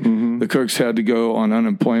cook. The cooks had to go on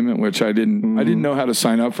unemployment, which I didn't know how to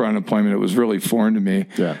sign up for unemployment. It was really foreign to me.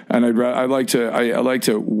 Yeah. And I like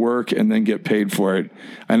to work and then get paid for it.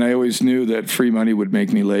 And I always knew that free money would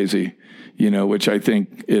make me lazy, you know, which I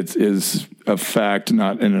think it is a fact,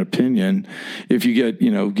 not an opinion. If you get,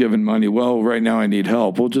 given money, well, right now I need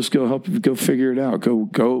help. Well, just go figure it out.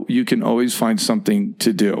 Go. You can always find something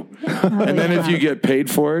to do. And then if you get paid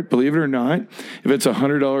for it, believe it or not, if it's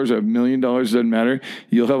 $100, $1 million, doesn't matter.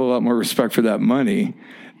 You'll have a lot more respect for that money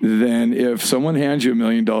than if someone hands you $1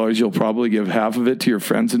 million, you'll probably give half of it to your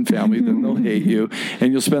friends and family, then they'll hate you,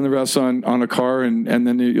 and you'll spend the rest on a car, and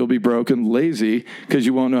then you'll be broke and lazy because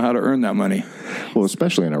you won't know how to earn that money. Well,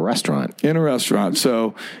 especially in a restaurant. In a restaurant.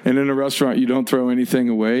 So, and in a restaurant, you don't throw anything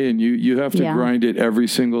away, and you have to grind it every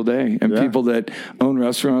single day. And people that own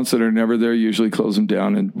restaurants that are never there usually close them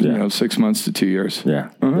down in 6 months to 2 years. Yeah.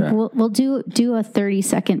 We'll do a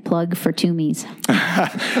 30-second plug for Toomey's.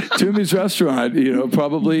 Toomey's restaurant,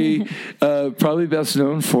 probably best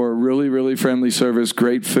known for really, really friendly service,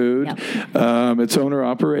 great food. Yep. It's owner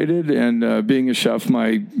operated, and being a chef,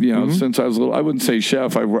 since I was little, I wouldn't say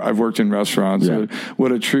chef. I've worked in restaurants. Yeah.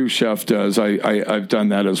 What a true chef does, I've done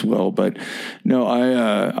that as well. But no,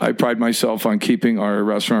 I pride myself on keeping our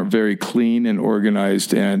restaurant very clean and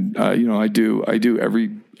organized, and I do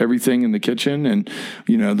everything in the kitchen, and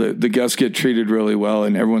the guests get treated really well,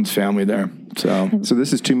 and everyone's family there. So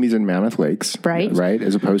this is Toomey's in Mammoth Lakes, right?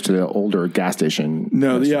 As opposed to the older gas station.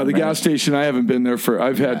 No, the gas station. I haven't been there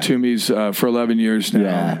I've had Toomey's for 11 years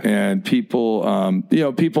now, and people,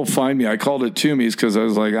 people find me. I called it Toomey's because I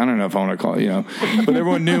was like, I don't know if I want to call it, but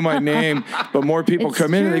everyone knew my name. But more people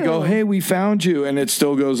come in and they go, "Hey, we found you," and it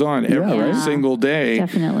still goes on every single day.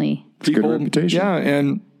 Definitely, it's a good reputation. Yeah,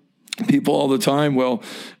 and people all the time. Well,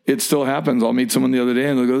 it still happens. I'll meet someone the other day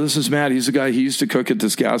and they'll go, "This is Matt. He's the guy. He used to cook at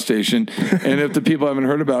this gas station." And if the people haven't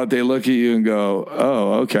heard about it, they look at you and go,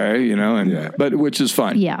 "Oh, okay," but which is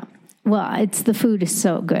fun. Yeah. Well, the food is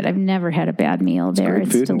so good. I've never had a bad meal there.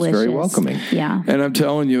 It's delicious. It's very welcoming. Yeah. And I'm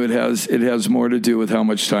telling you, it has more to do with how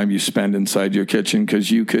much time you spend inside your kitchen,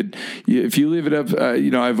 because if you leave it up,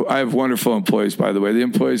 I have wonderful employees, by the way. The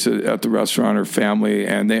employees at the restaurant are family,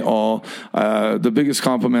 and they all, the biggest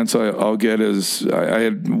compliments I'll get is, I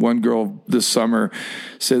had one girl this summer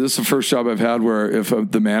say, "This is the first job I've had where if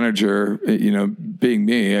the manager, being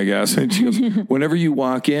me, I guess," and she goes, "Whenever you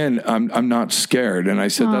walk in, I'm not scared." And I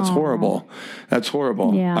said, "That's horrible. That's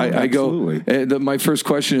horrible." Yeah. I go, my first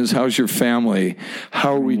question is, "How's your family?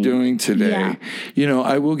 How are we doing today?" Yeah.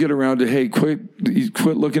 I will get around to, "Hey, quit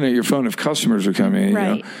looking at your phone if customers are coming."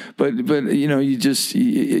 Right. But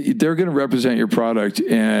they're going to represent your product.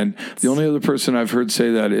 And the only other person I've heard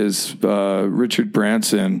say that is Richard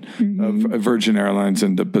Branson of Virgin Airlines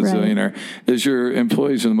and the bazillionaire. Is your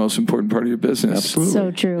employees are the most important part of your business. Absolutely.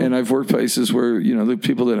 So true. And I've worked places where, the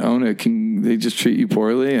people that own it they just treat you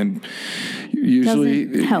poorly, and usually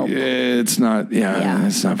doesn't help. It's not.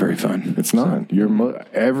 It's not very fun. It's not.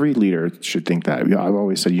 Every leader should think that. I've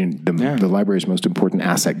always said the library's most important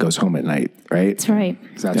asset goes home at night, right? That's right.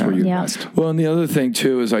 That's where you're best. Well, and the other thing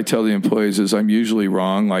too is I tell the employees is I'm usually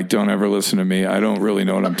wrong. Like, don't ever listen to me. I don't really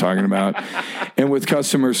know what I'm talking about. And with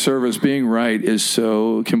customer service, being right is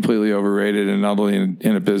so completely overrated, and not only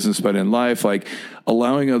in a business but in life. Like,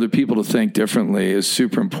 allowing other people to think differently is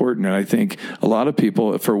super important. And I think a lot of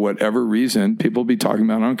people, for whatever reason, people will be talking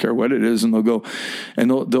about, I don't care what it is, and they'll go and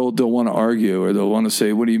they'll want to argue, or they'll want to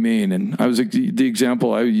say, what do you mean? And the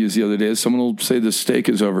example I used the other day is someone will say the steak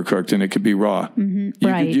is overcooked and it could be raw.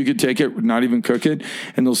 Mm-hmm. You could take it, not even cook it,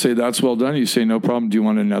 and they'll say, that's well done. You say, no problem. Do you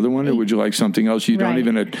want another one, or would you like something else? You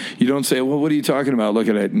don't say, well, what are you talking about? Look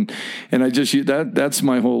at it. And I just, that's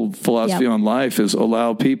my whole philosophy on life, is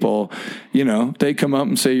allow people, they come up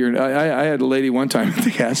and say, I had a lady one time at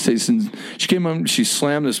the gas station. She came up and she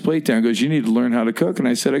slammed this plate down and goes, you need to learn how to cook. And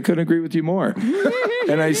I said, I couldn't agree with you more.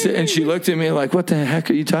 And she looked at me like, what the heck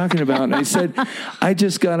are you talking about? And I said, I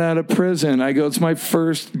just got out of prison. I go, it's my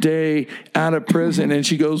first day out of prison. And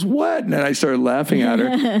she goes, what? And I started laughing at her.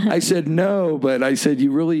 I said, no, but I said,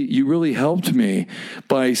 you really helped me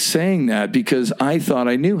by saying that, because I thought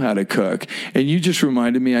I knew how to cook. And you just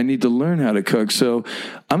reminded me I need to learn how to cook. So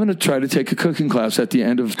I'm going to try to take a cooking class at the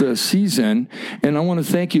end of the season. And I want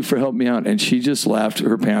to thank you for helping me out. And she just laughed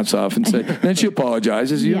her pants off and said, then she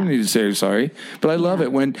apologizes. You don't need to say you're sorry. But I love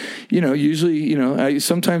it when, usually,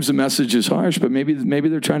 sometimes the message is harsh, but maybe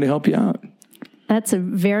they're trying to help you out. That's a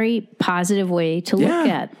very positive way to look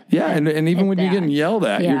at. Yeah, and even when you're getting yelled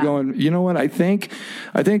at, you're going, you know what? I think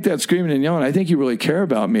that screaming and yelling, I think you really care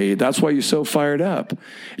about me. That's why you're so fired up.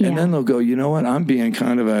 And then they'll go, you know what? I'm being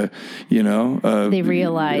kind of they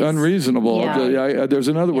realize unreasonable. Yeah. There's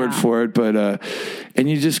another word for it, but and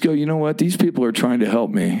you just go, you know what? These people are trying to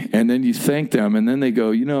help me, and then you thank them, and then they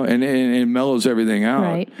go, and it mellows everything out.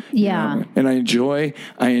 Right. Yeah. And I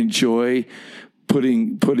enjoy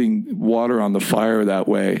putting water on the fire that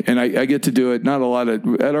way. And I get to do it, not a lot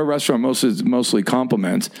at our restaurant, mostly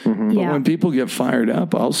compliments. Mm-hmm. But when people get fired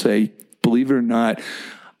up, I'll say, believe it or not,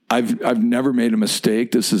 I've never made a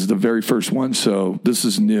mistake. This is the very first one, so this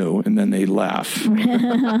is new. And then they laugh. So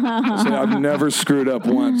I've never screwed up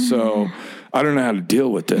once, so I don't know how to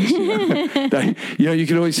deal with this. You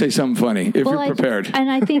can always say something funny if you're prepared.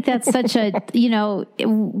 And I think that's such a,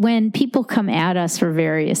 when people come at us for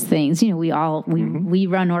various things, we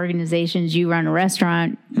run organizations, you run a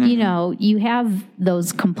restaurant, you have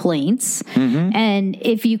those complaints. Mm-hmm. And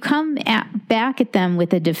if you come back at them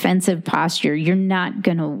with a defensive posture, you're not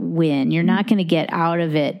going to win. You're not going to get out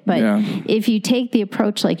of it. But if you take the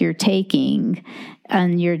approach like you're taking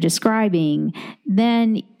and you're describing,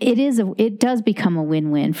 then it does become a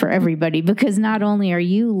win-win for everybody, because not only are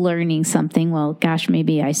you learning something, well, gosh,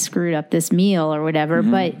 maybe I screwed up this meal or whatever,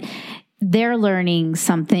 but they're learning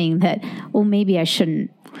something that, well, maybe I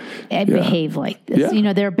shouldn't behave like this.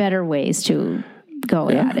 Yeah. There are better ways to go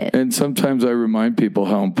at it. And sometimes I remind people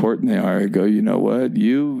how important they are. I go, you know what?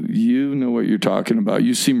 You know what you're talking about.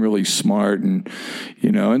 You seem really smart, and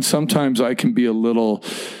and sometimes I can be a little,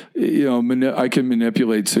 I can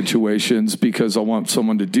manipulate situations because I want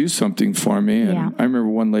someone to do something for me. And I remember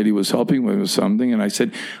one lady was helping me with something, and I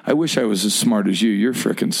said, I wish I was as smart as you. You're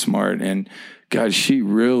freaking smart. And God, she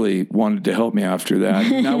really wanted to help me after that.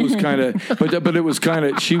 And that was kind of, but it was kind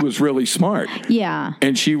of, she was really smart. Yeah.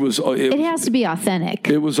 And she was. It has to be authentic.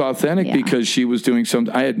 It was authentic because she was doing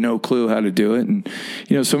something. I had no clue how to do it. And,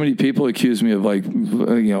 so many people accuse me of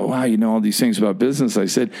wow, all these things about business. I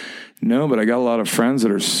said, no, but I got a lot of friends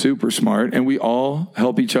that are super smart, and we all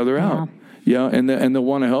help each other out. Yeah, and they'll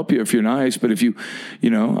want to help you if you're nice. But if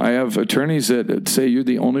I have attorneys that say you're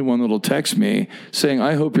the only one that'll text me saying,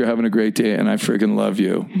 I hope you're having a great day and I friggin' love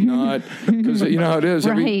you. Not, because you know how it is.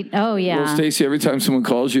 Right. Well, Stacy, every time someone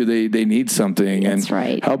calls you, they need something. That's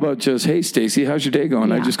right. How about just, hey, Stacy, how's your day going?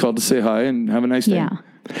 Yeah. I just called to say hi and have a nice day. Yeah.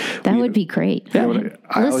 That would be great. Yeah.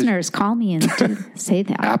 Listeners, call me and say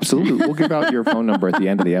that. Absolutely. We'll give out your phone number at the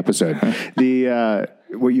end of the episode.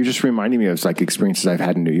 What you're just reminding me of is experiences I've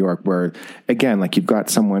had in New York where, again, you've got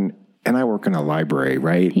someone, and I work in a library,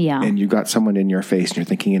 right? Yeah. And you've got someone in your face and you're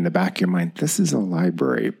thinking in the back of your mind, this is a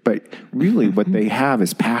library. But really what they have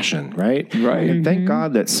is passion, right? Right. And thank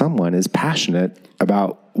God that someone is passionate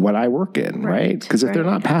about what I work in, right? Because if they're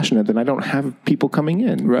not passionate, then I don't have people coming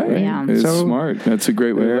in. Right. Yeah. It's smart. That's a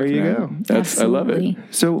great way there you go. I love it.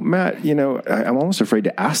 So, Matt, I'm almost afraid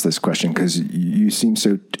to ask this question because you seem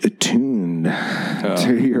so attuned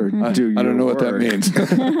to your I don't know work. What that means.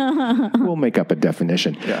 We'll make up a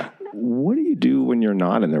definition. Yeah. What do you do when you're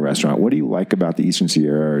not in the restaurant? What do you like about the Eastern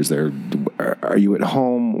Sierra? Are you at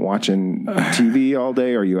home watching watching TV all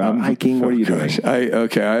day? Are you out hiking? What are you doing? I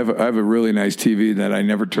have a really nice TV that I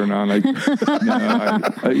never turn on.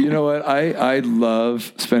 You know what? I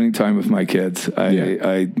love spending time with my kids.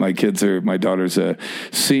 My daughter's a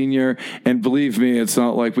senior, and believe me, it's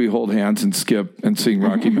not like we hold hands and skip and sing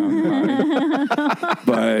Rocky Mountain.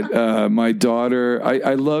 But my daughter,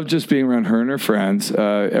 I love just being around her and her friends.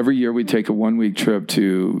 Every year we take a 1-week trip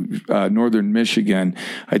to northern Michigan.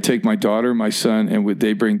 I take my daughter, my son, and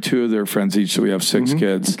they bring 2 of their friends each, so we have 6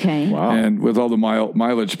 kids. Okay. Wow. And with all the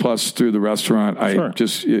mileage plus through the restaurant,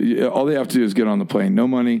 all they have to do is get on the plane. No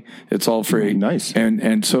money. It's all free. Nice.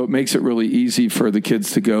 And so it makes it really easy for the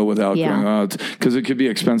kids to go without going out, because it could be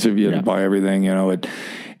expensive. You have to buy everything,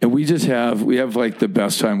 And we have like the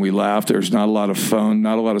best time. We laugh. There's not a lot of phone,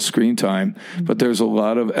 not a lot of screen time, but there's a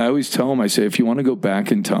lot of, I always tell them, I say, if you want to go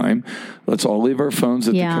back in time, let's all leave our phones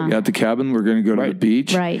at the cabin. We're going to go to the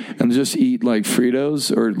beach and just eat like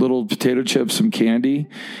Fritos or little potato chips, some candy.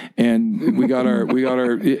 And we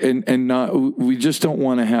just don't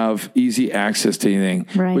want to have easy access to anything.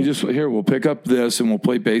 Right. We'll pick up this and we'll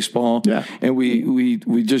play baseball. Yeah. And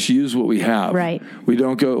we just use what we have. Right. We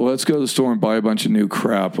don't go, let's go to the store and buy a bunch of new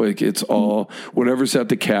crap. Like it's all whatever's at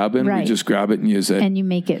the cabin, we just grab it and use it. And you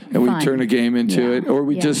make it and fun. We turn a game into it. Or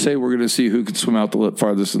we just say we're going to see who can swim out the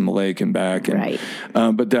farthest in the lake and back. And,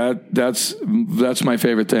 but that's my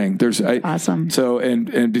favorite thing. Awesome. So,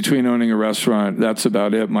 and between owning a restaurant, that's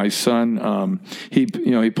about it. My son, he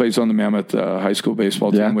plays on the Mammoth high school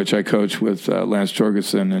baseball team, which I coach with Lance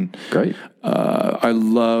Jorgensen. And great.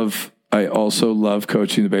 I also love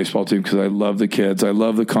coaching the baseball team because I love the kids. I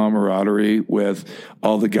love the camaraderie with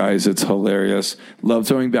all the guys. It's hilarious. Love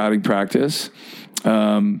throwing batting practice. We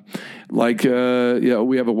have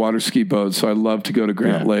a water ski boat, so I love to go to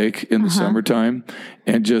Grant Lake in the summertime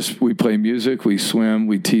and we play music, we swim,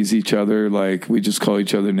 we tease each other, like we just call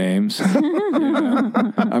each other names.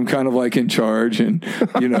 I'm kind of like in charge, and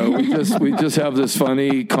we just have this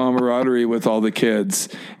funny camaraderie with all the kids,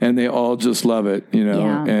 and they all just love it,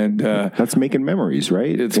 and that's making memories,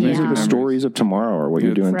 right? It's making the stories of tomorrow or what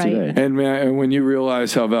you're doing today. And man, and when you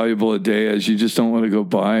realize how valuable a day is, you just don't want to go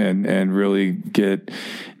by and really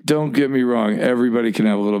don't get me wrong, everybody can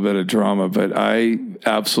have a little bit of drama, but I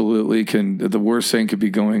absolutely can. The worst thing could be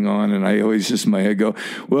going on, and I always just in my head go,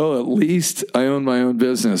 well, at least I own my own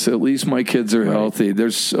business. At least my kids are healthy.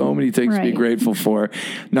 There's so many things to be grateful for.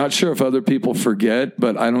 Not sure if other people forget,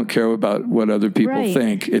 but I don't care about what other people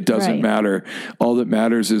think. It doesn't matter. All that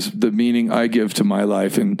matters is the meaning I give to my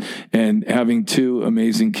life, and having 2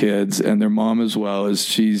 amazing kids, and their mom as well,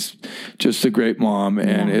 she's just a great mom,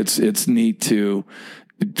 and it's neat to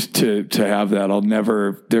have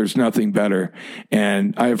that. There's nothing better.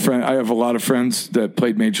 And I have a lot of friends that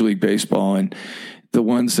played Major League Baseball, and the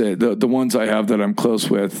ones I have that I'm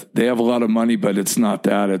close with, they have a lot of money, but it's not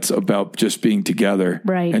that. It's about just being together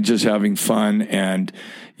and just having fun. And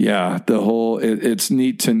it's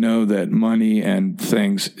neat to know that money and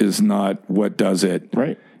things is not what does it.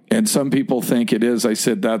 Right. And some people think it is. I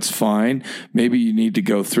said, that's fine. Maybe you need to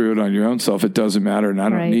go through it on your own self. It doesn't matter. And I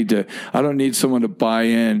don't need someone to buy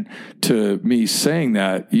in to me saying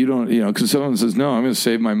that. You don't, because someone says, no, I'm going to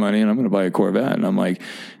save my money and I'm going to buy a Corvette. And I'm like,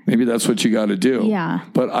 maybe that's what you got to do. Yeah.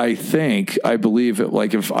 But I believe that,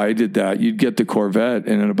 like, if I did that, you'd get the Corvette,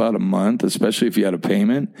 and in about a month, especially if you had a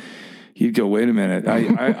payment, you'd go, wait a minute.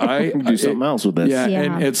 I do something else with this. Yeah.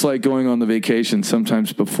 And it's like going on the vacation.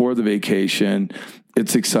 Sometimes before the vacation,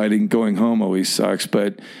 it's exciting. Going home always sucks.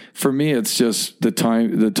 But for me, it's just the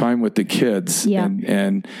time with the kids. Yeah.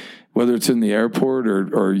 And whether it's in the airport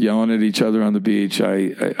or yelling at each other on the beach,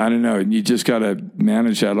 I don't know. And you just got to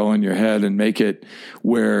manage that all in your head and make it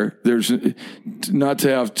where there's not to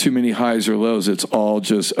have too many highs or lows. It's all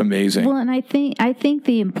just amazing. Well, and I think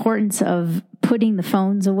the importance of putting the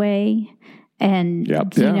phones away and,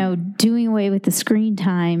 doing away with the screen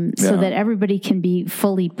time so that everybody can be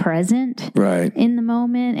fully present in the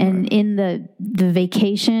moment and in the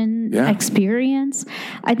vacation experience.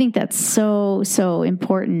 I think that's so, so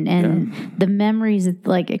important. And the memories,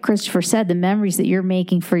 like Christopher said, the memories that you're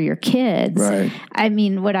making for your kids. Right. I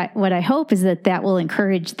mean, what I hope is that will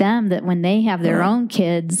encourage them, that when they have their own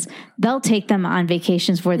kids, they'll take them on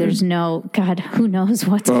vacations where there's no, God, who knows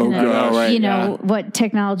what's going to, what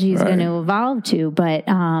technology is going to evolve to, but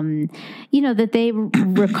that they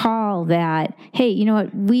recall that, hey, you know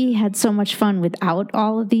what, we had so much fun without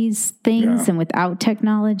all of these things and without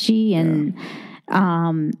technology, and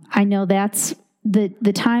I know that's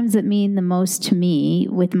the times that mean the most to me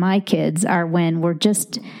with my kids are when we're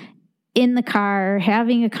just in the car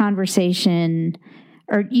having a conversation,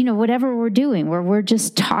 or whatever we're doing, where we're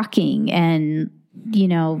just talking and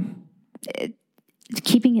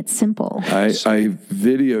keeping it simple.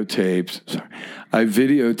 I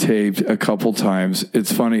videotaped a couple times.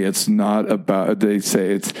 It's funny. It's not about, they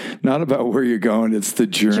say it's not about where you're going. It's the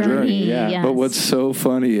journey. Yeah. Yes. But what's so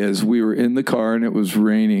funny is we were in the car and it was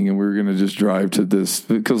raining and we were going to just drive to this,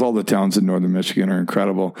 because all the towns in northern Michigan are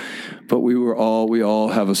incredible. But we all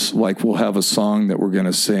have we'll have a song that we're going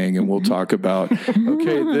to sing and we'll talk about,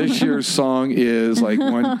 okay, this year's song is like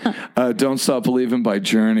one, Don't Stop Believing by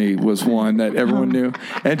Journey was one that everyone knew.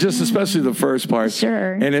 And just especially the first part.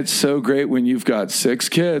 Sure. And it's so great when you've got 6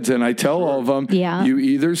 kids and I tell all of them, you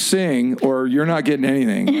either sing or you're not getting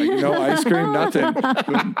anything. Like, no ice cream, nothing.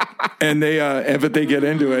 And but they get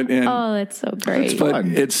into it. And that's so great.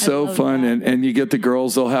 It's so fun. And you get the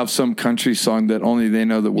girls, they'll have some country song that only they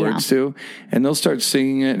know the words to, and they'll start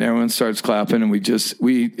singing it and everyone starts clapping. And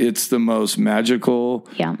it's the most magical.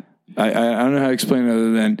 Yeah. I don't know how to explain it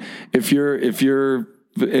other than if you're,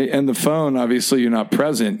 and the phone, obviously you're not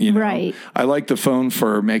present, Right. I like the phone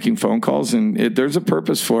for making phone calls and there's a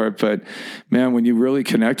purpose for it. But man, when you really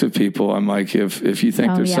connect with people, I'm like, if you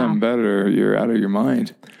think there's something better, you're out of your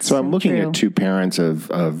mind. So I'm looking at 2 parents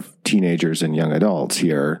of teenagers and young adults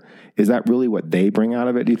here. Is that really what they bring out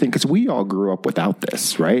of it, do you think? Because we all grew up without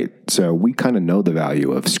this, right? So we kind of know the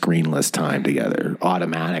value of screenless time together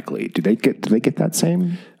automatically. Do they get that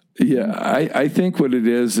same? Yeah, I think what it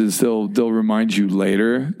is they'll remind you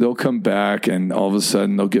later. They'll come back and all of a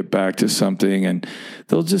sudden they'll get back to something and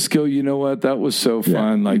they'll just go, you know what, that was so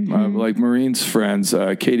fun. Like Maureen's friends,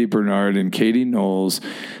 Katie Bernard and Katie Knowles,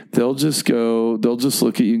 they'll just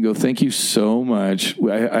look at you and go, thank you so much.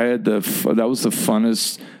 That was the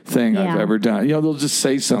funnest thing I've ever done. They'll just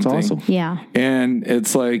say something. That's awesome. Yeah. And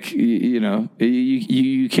it's like,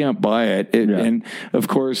 you can't buy it. And of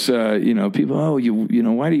course, people,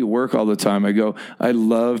 why do you work all the time? I go, I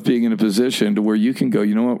love being in a position to where you can go,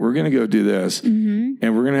 you know what, we're going to go do this and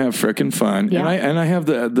we're going to have frickin' fun. Yeah. And I have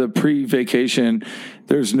the pre-vacation.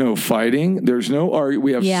 There's no fighting. There's no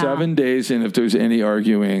we have 7 days, and if there's any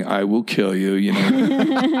arguing, I will kill you.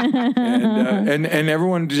 And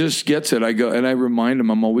everyone just gets it. I go and I remind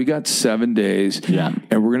them, we got 7 days,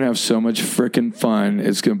 and we're gonna have so much frickin' fun.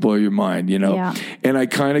 It's gonna blow your mind, And I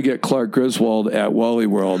kind of get Clark Griswold at Wally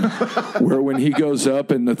World, where when he goes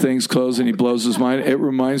up and the things close and he blows his mind, it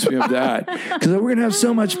reminds me of that because we're gonna have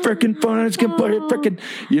so much frickin' fun. It's gonna blow your frickin',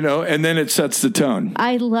 and then it sets the tone.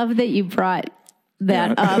 I love that you brought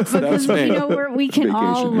that up because we can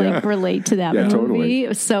all relate to that movie. Totally. It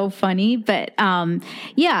was so funny, but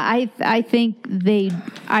I think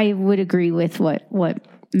I would agree with what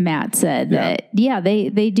Matt said that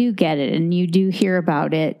they do get it, and you do hear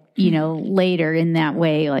about it later in that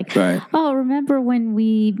way, like, oh, remember when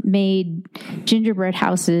we made gingerbread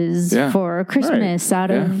houses for Christmas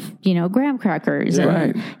out of graham crackers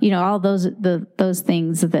and all those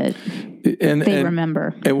things that they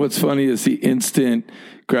remember. And what's funny is the instant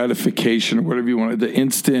gratification or whatever you want, the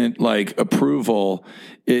instant approval.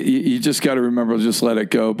 You just got to remember, just let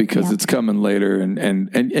it go because it's coming later. And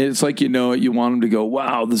it's like, you want them to go,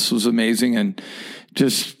 wow, this was amazing. And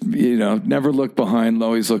just, never look behind,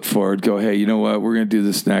 always look forward, go, hey, you know what, we're going to do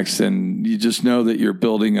this next. And you just know that you're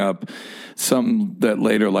building up something that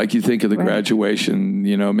later, like you think of the graduation,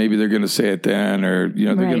 maybe they're going to say it then, or,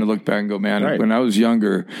 they're going to look back and go, man, when I was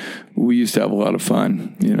younger, we used to have a lot of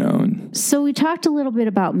fun, And so we talked a little bit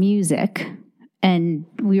about music, and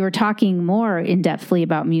we were talking more in-depthly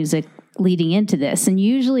about music leading into this. And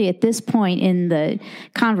usually at this point in the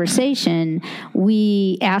conversation,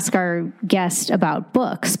 we ask our guest about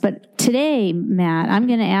books. But today, Matt, I'm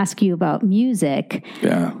going to ask you about music.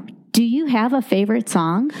 Yeah. Do you have a favorite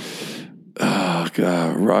song? Oh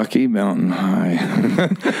God, Rocky Mountain High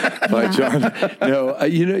by John. No,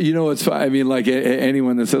 you know what's fun. I mean, like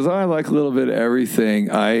anyone that says, "Oh, I like a little bit of everything."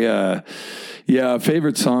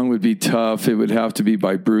 Favorite song would be tough. It would have to be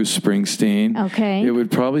by Bruce Springsteen. Okay. It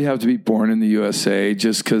would probably have to be Born in the USA,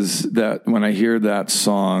 just because that when I hear that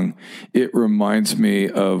song, it reminds me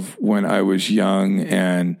of when I was young,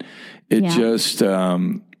 and it just.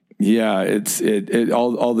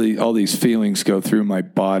 All these feelings go through my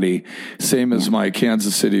body. Same as my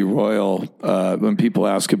Kansas City Royal. When people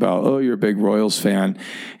ask about, oh, you're a big Royals fan,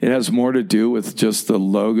 it has more to do with just the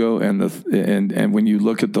logo and when you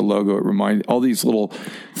look at the logo, it reminds all these little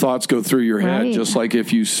thoughts go through your head. Just like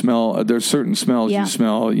if you smell, there's certain smells you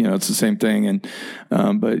smell. It's the same thing. And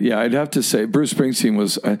I'd have to say Bruce Springsteen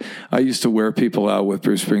was. I used to wear people out with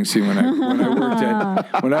Bruce Springsteen when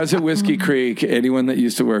I was at Whiskey Creek. Anyone that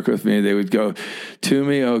used to work with me, they would go,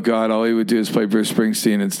 Toomey, oh God, all he would do is play Bruce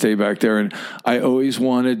Springsteen and stay back there. And I always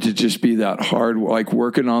wanted to just be that hard, like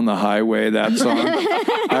Working on the Highway, that song.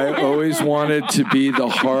 I always wanted to be the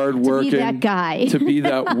hard working, that guy, to be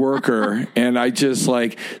that worker. And I just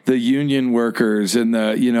like the union workers and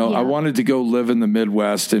I wanted to go live in the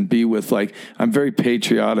Midwest and be with I'm very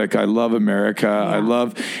patriotic. I love America. Yeah. I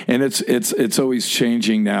love, and it's always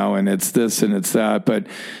changing now, and it's this and it's that, but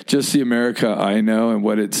just the America I know and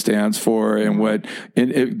what it stands for and what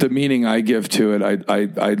the meaning I give to it.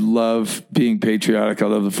 I love being patriotic. I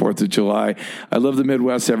love the 4th of July. I love the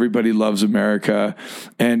Midwest. Everybody loves America,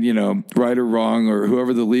 and right or wrong or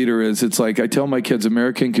whoever the leader is, it's like I tell my kids,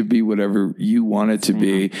 American can be whatever you want it to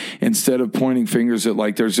be, instead of pointing fingers at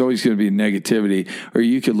there's always going to be negativity, or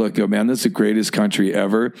you could look and go, man, this is the greatest country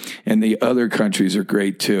ever, and the other countries are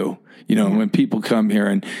great too. When people come here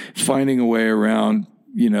and finding a way around,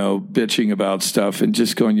 bitching about stuff and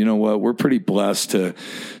just going, you know what, we're pretty blessed to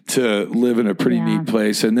live in a pretty neat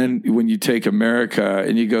place. And then when you take America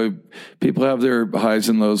and you go, people have their highs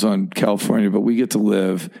and lows on California, but we get to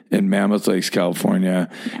live in Mammoth Lakes, California,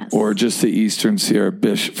 or just the Eastern Sierra,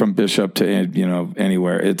 from Bishop to,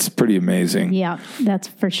 anywhere. It's pretty amazing. Yeah, that's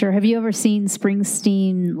for sure. Have you ever seen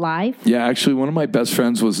Springsteen live? Yeah, actually, one of my best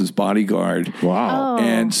friends was his bodyguard. Wow. Oh.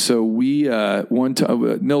 And so we, one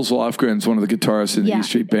time, Nils Lofgren's one of the guitarists in the E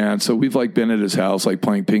Street Band. So we've been at his house,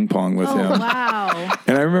 playing ping pong with him. Wow.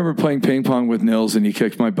 And I remember playing ping pong with Nils, and he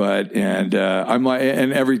kicked my butt. And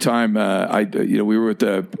and every time we were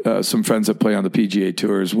with some friends that play on the PGA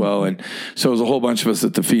Tour as well, and so it was a whole bunch of us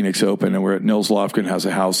at the Phoenix Open, and we're at Nils Lofgren has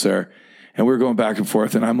a house there. And we're going back and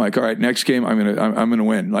forth, and I'm like, all right, next game, I'm gonna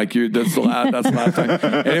win. That's the last time.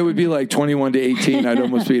 And it would be 21-18. I'd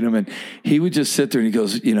almost beat him. And he would just sit there and he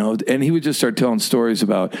goes, and he would just start telling stories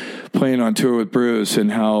about playing on tour with Bruce and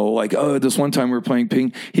how this one time we were playing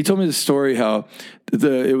ping. He told me the story how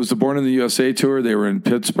it was the Born in the USA tour. They were in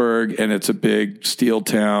Pittsburgh, and it's a big steel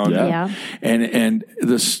town. Yeah. And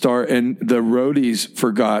the roadies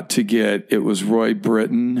forgot to get, it was Roy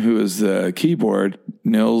Britton, who is the keyboard.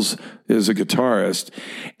 Nils is a guitarist,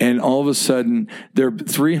 and all of a sudden they're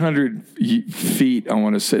 300 feet, I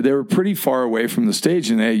want to say. They were pretty far away from the stage,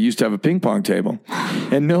 and they used to have a ping pong table.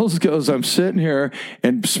 And Nils goes, I'm sitting here,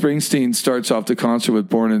 and Springsteen starts off the concert with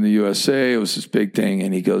Born in the USA. It was this big thing,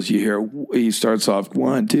 and he goes, he starts off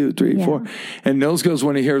 1, 2, 3, 4. And Nils goes,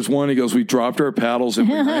 when he hears 1, he goes, we dropped our paddles and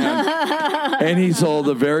we ran. And he told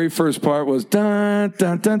the very first part was dun,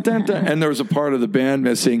 dun, dun, dun, dun, and there was a part of the band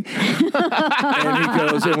missing. And he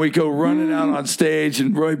goes, and we go running out on stage,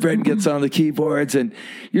 and Roy Britton gets on the keyboards, and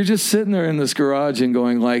you're just sitting there in this garage and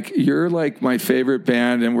going you're my favorite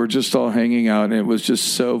band, and we're just all hanging out, and it was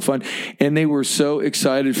just so fun. And they were so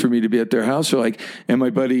excited for me to be at their house. They're and my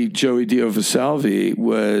buddy Joey Diovasalvi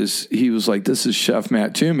was like, this is Chef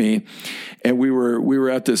Matt Toomey. And we were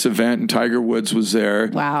at this event, and Tiger Woods was there.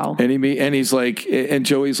 Wow. And he's like, and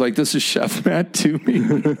Joey's like, this is Chef Matt Toomey.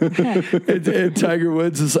 and Tiger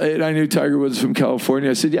Woods and I knew Tiger Woods from California.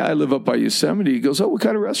 I said, yeah, I live up by Yosemite. He goes, oh, what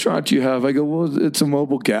kind of restaurant do you have? I go, well, it's a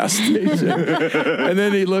mobile gas station. And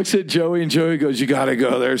then he looks at Joey, and Joey goes, you got to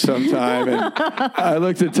go there sometime. And I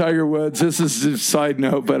looked at Tiger Woods. This is a side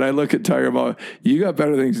note, but I look at Tiger, I'm you got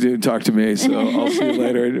better things to do than talk to me, so I'll see you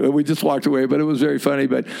later. And we just walked away, but it was very funny.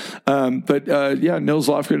 But Nils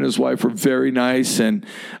Lofgren and his wife were very nice, and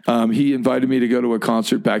he invited me to go to a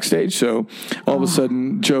concert backstage. So all of a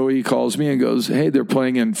sudden, Joey calls me and goes, hey, they're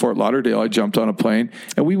playing in Fort Lauderdale. I jumped on a plane,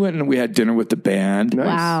 and we went and we had dinner with the band. Nice.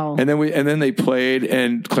 Wow. And then they played,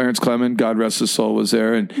 and Clarence Clement, God rest his soul, was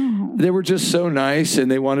there, and they were just so nice, and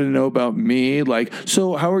they wanted to know about me.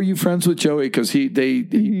 So how are you friends with Joey? Because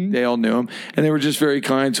they all knew him, and they were just very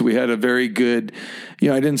kind. So we had a very good,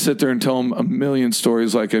 I didn't sit there and tell them a million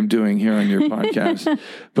stories like I'm doing here on your podcast,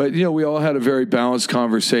 but we all had a very balanced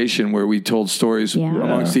conversation where we told stories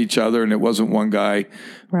amongst each other, and it wasn't one guy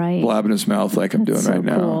blabbing his mouth like I'm doing right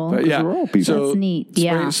now. But so that's neat.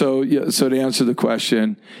 Yeah. So to answer the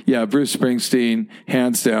question, Bruce Springsteen,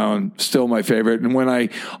 hands down, still my favorite. And when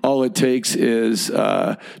all it takes is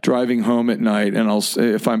driving home at night, and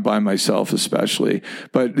if I'm by myself especially.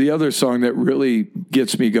 But the other song that really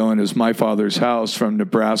gets me going is My Father's House from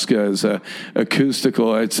Nebraska. Is a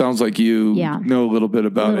acoustical. It sounds like you know a little bit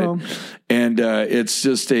about it. And it's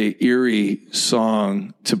just a eerie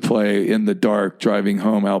song to play in the dark driving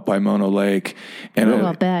home out by Mono Lake. And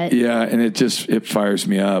I'll bet. Yeah, and it fires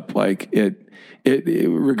me up.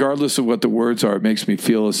 regardless of what the words are, it makes me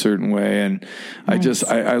feel a certain way. And nice.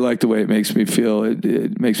 I like the way it makes me feel.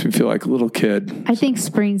 It makes me feel like a little kid. I think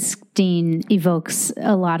Springsteen evokes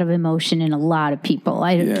a lot of emotion in a lot of people.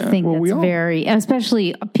 I think that's very,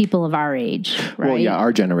 especially people of our age, right? Well, yeah,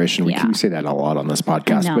 our generation. We say that a lot on this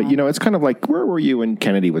podcast. But, it's kind of like, where were you when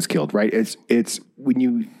Kennedy was killed, right? It's when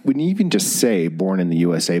you even just say Born in the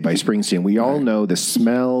USA by Springsteen, we all know the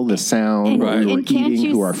smell, the sound, what we were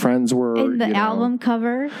eating, who our friends were. In the album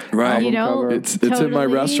cover. Right. It's in my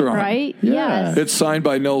restaurant. Right? Yeah. Yes. It's signed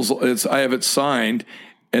by Nils. I have it signed.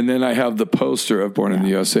 And then I have the poster of Born in the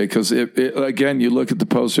USA because again, you look at the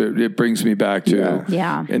poster, it brings me back to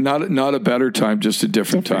and not a better time, just a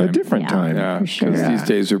different time. A different time. Yeah, for sure. Because these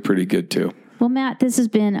days are pretty good too. Well, Matt, this has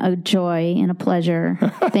been a joy and a pleasure.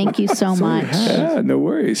 Thank you so much. Yeah, no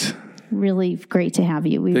worries. Really great to have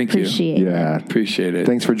you. We appreciate it. Yeah, appreciate it.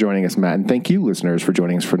 Thanks for joining us, Matt. And thank you, listeners, for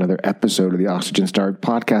joining us for another episode of the Oxygen Starved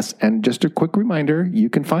podcast. And just a quick reminder, you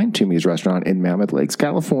can find Toomey's Restaurant in Mammoth Lakes,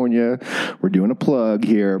 California. We're doing a plug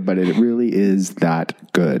here, but it really is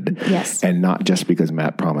that good. Yes. And not just because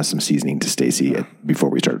Matt promised some seasoning to Stacy before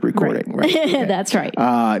we started recording. Right? Okay. That's right.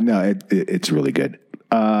 No, it's really good.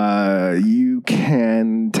 You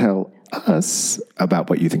can tell us about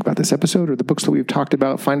what you think about this episode or the books that we've talked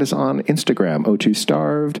about. Find us on Instagram, O2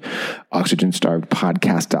 Starved,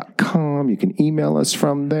 oxygenstarvedpodcast.com. You can email us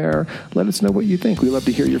from there. Let us know what you think. We love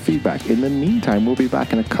to hear your feedback. In the meantime, we'll be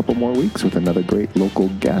back in a couple more weeks with another great local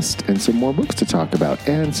guest and some more books to talk about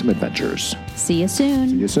and some adventures. See you soon.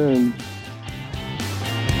 See you soon.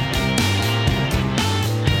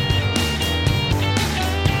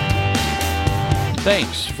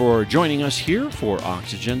 Thanks for joining us here for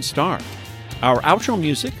Oxygen Starved. Our outro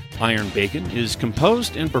music, Iron Bacon, is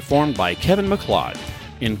composed and performed by Kevin MacLeod.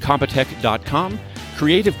 Incompetech.com,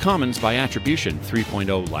 Creative Commons by Attribution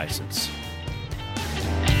 3.0 license.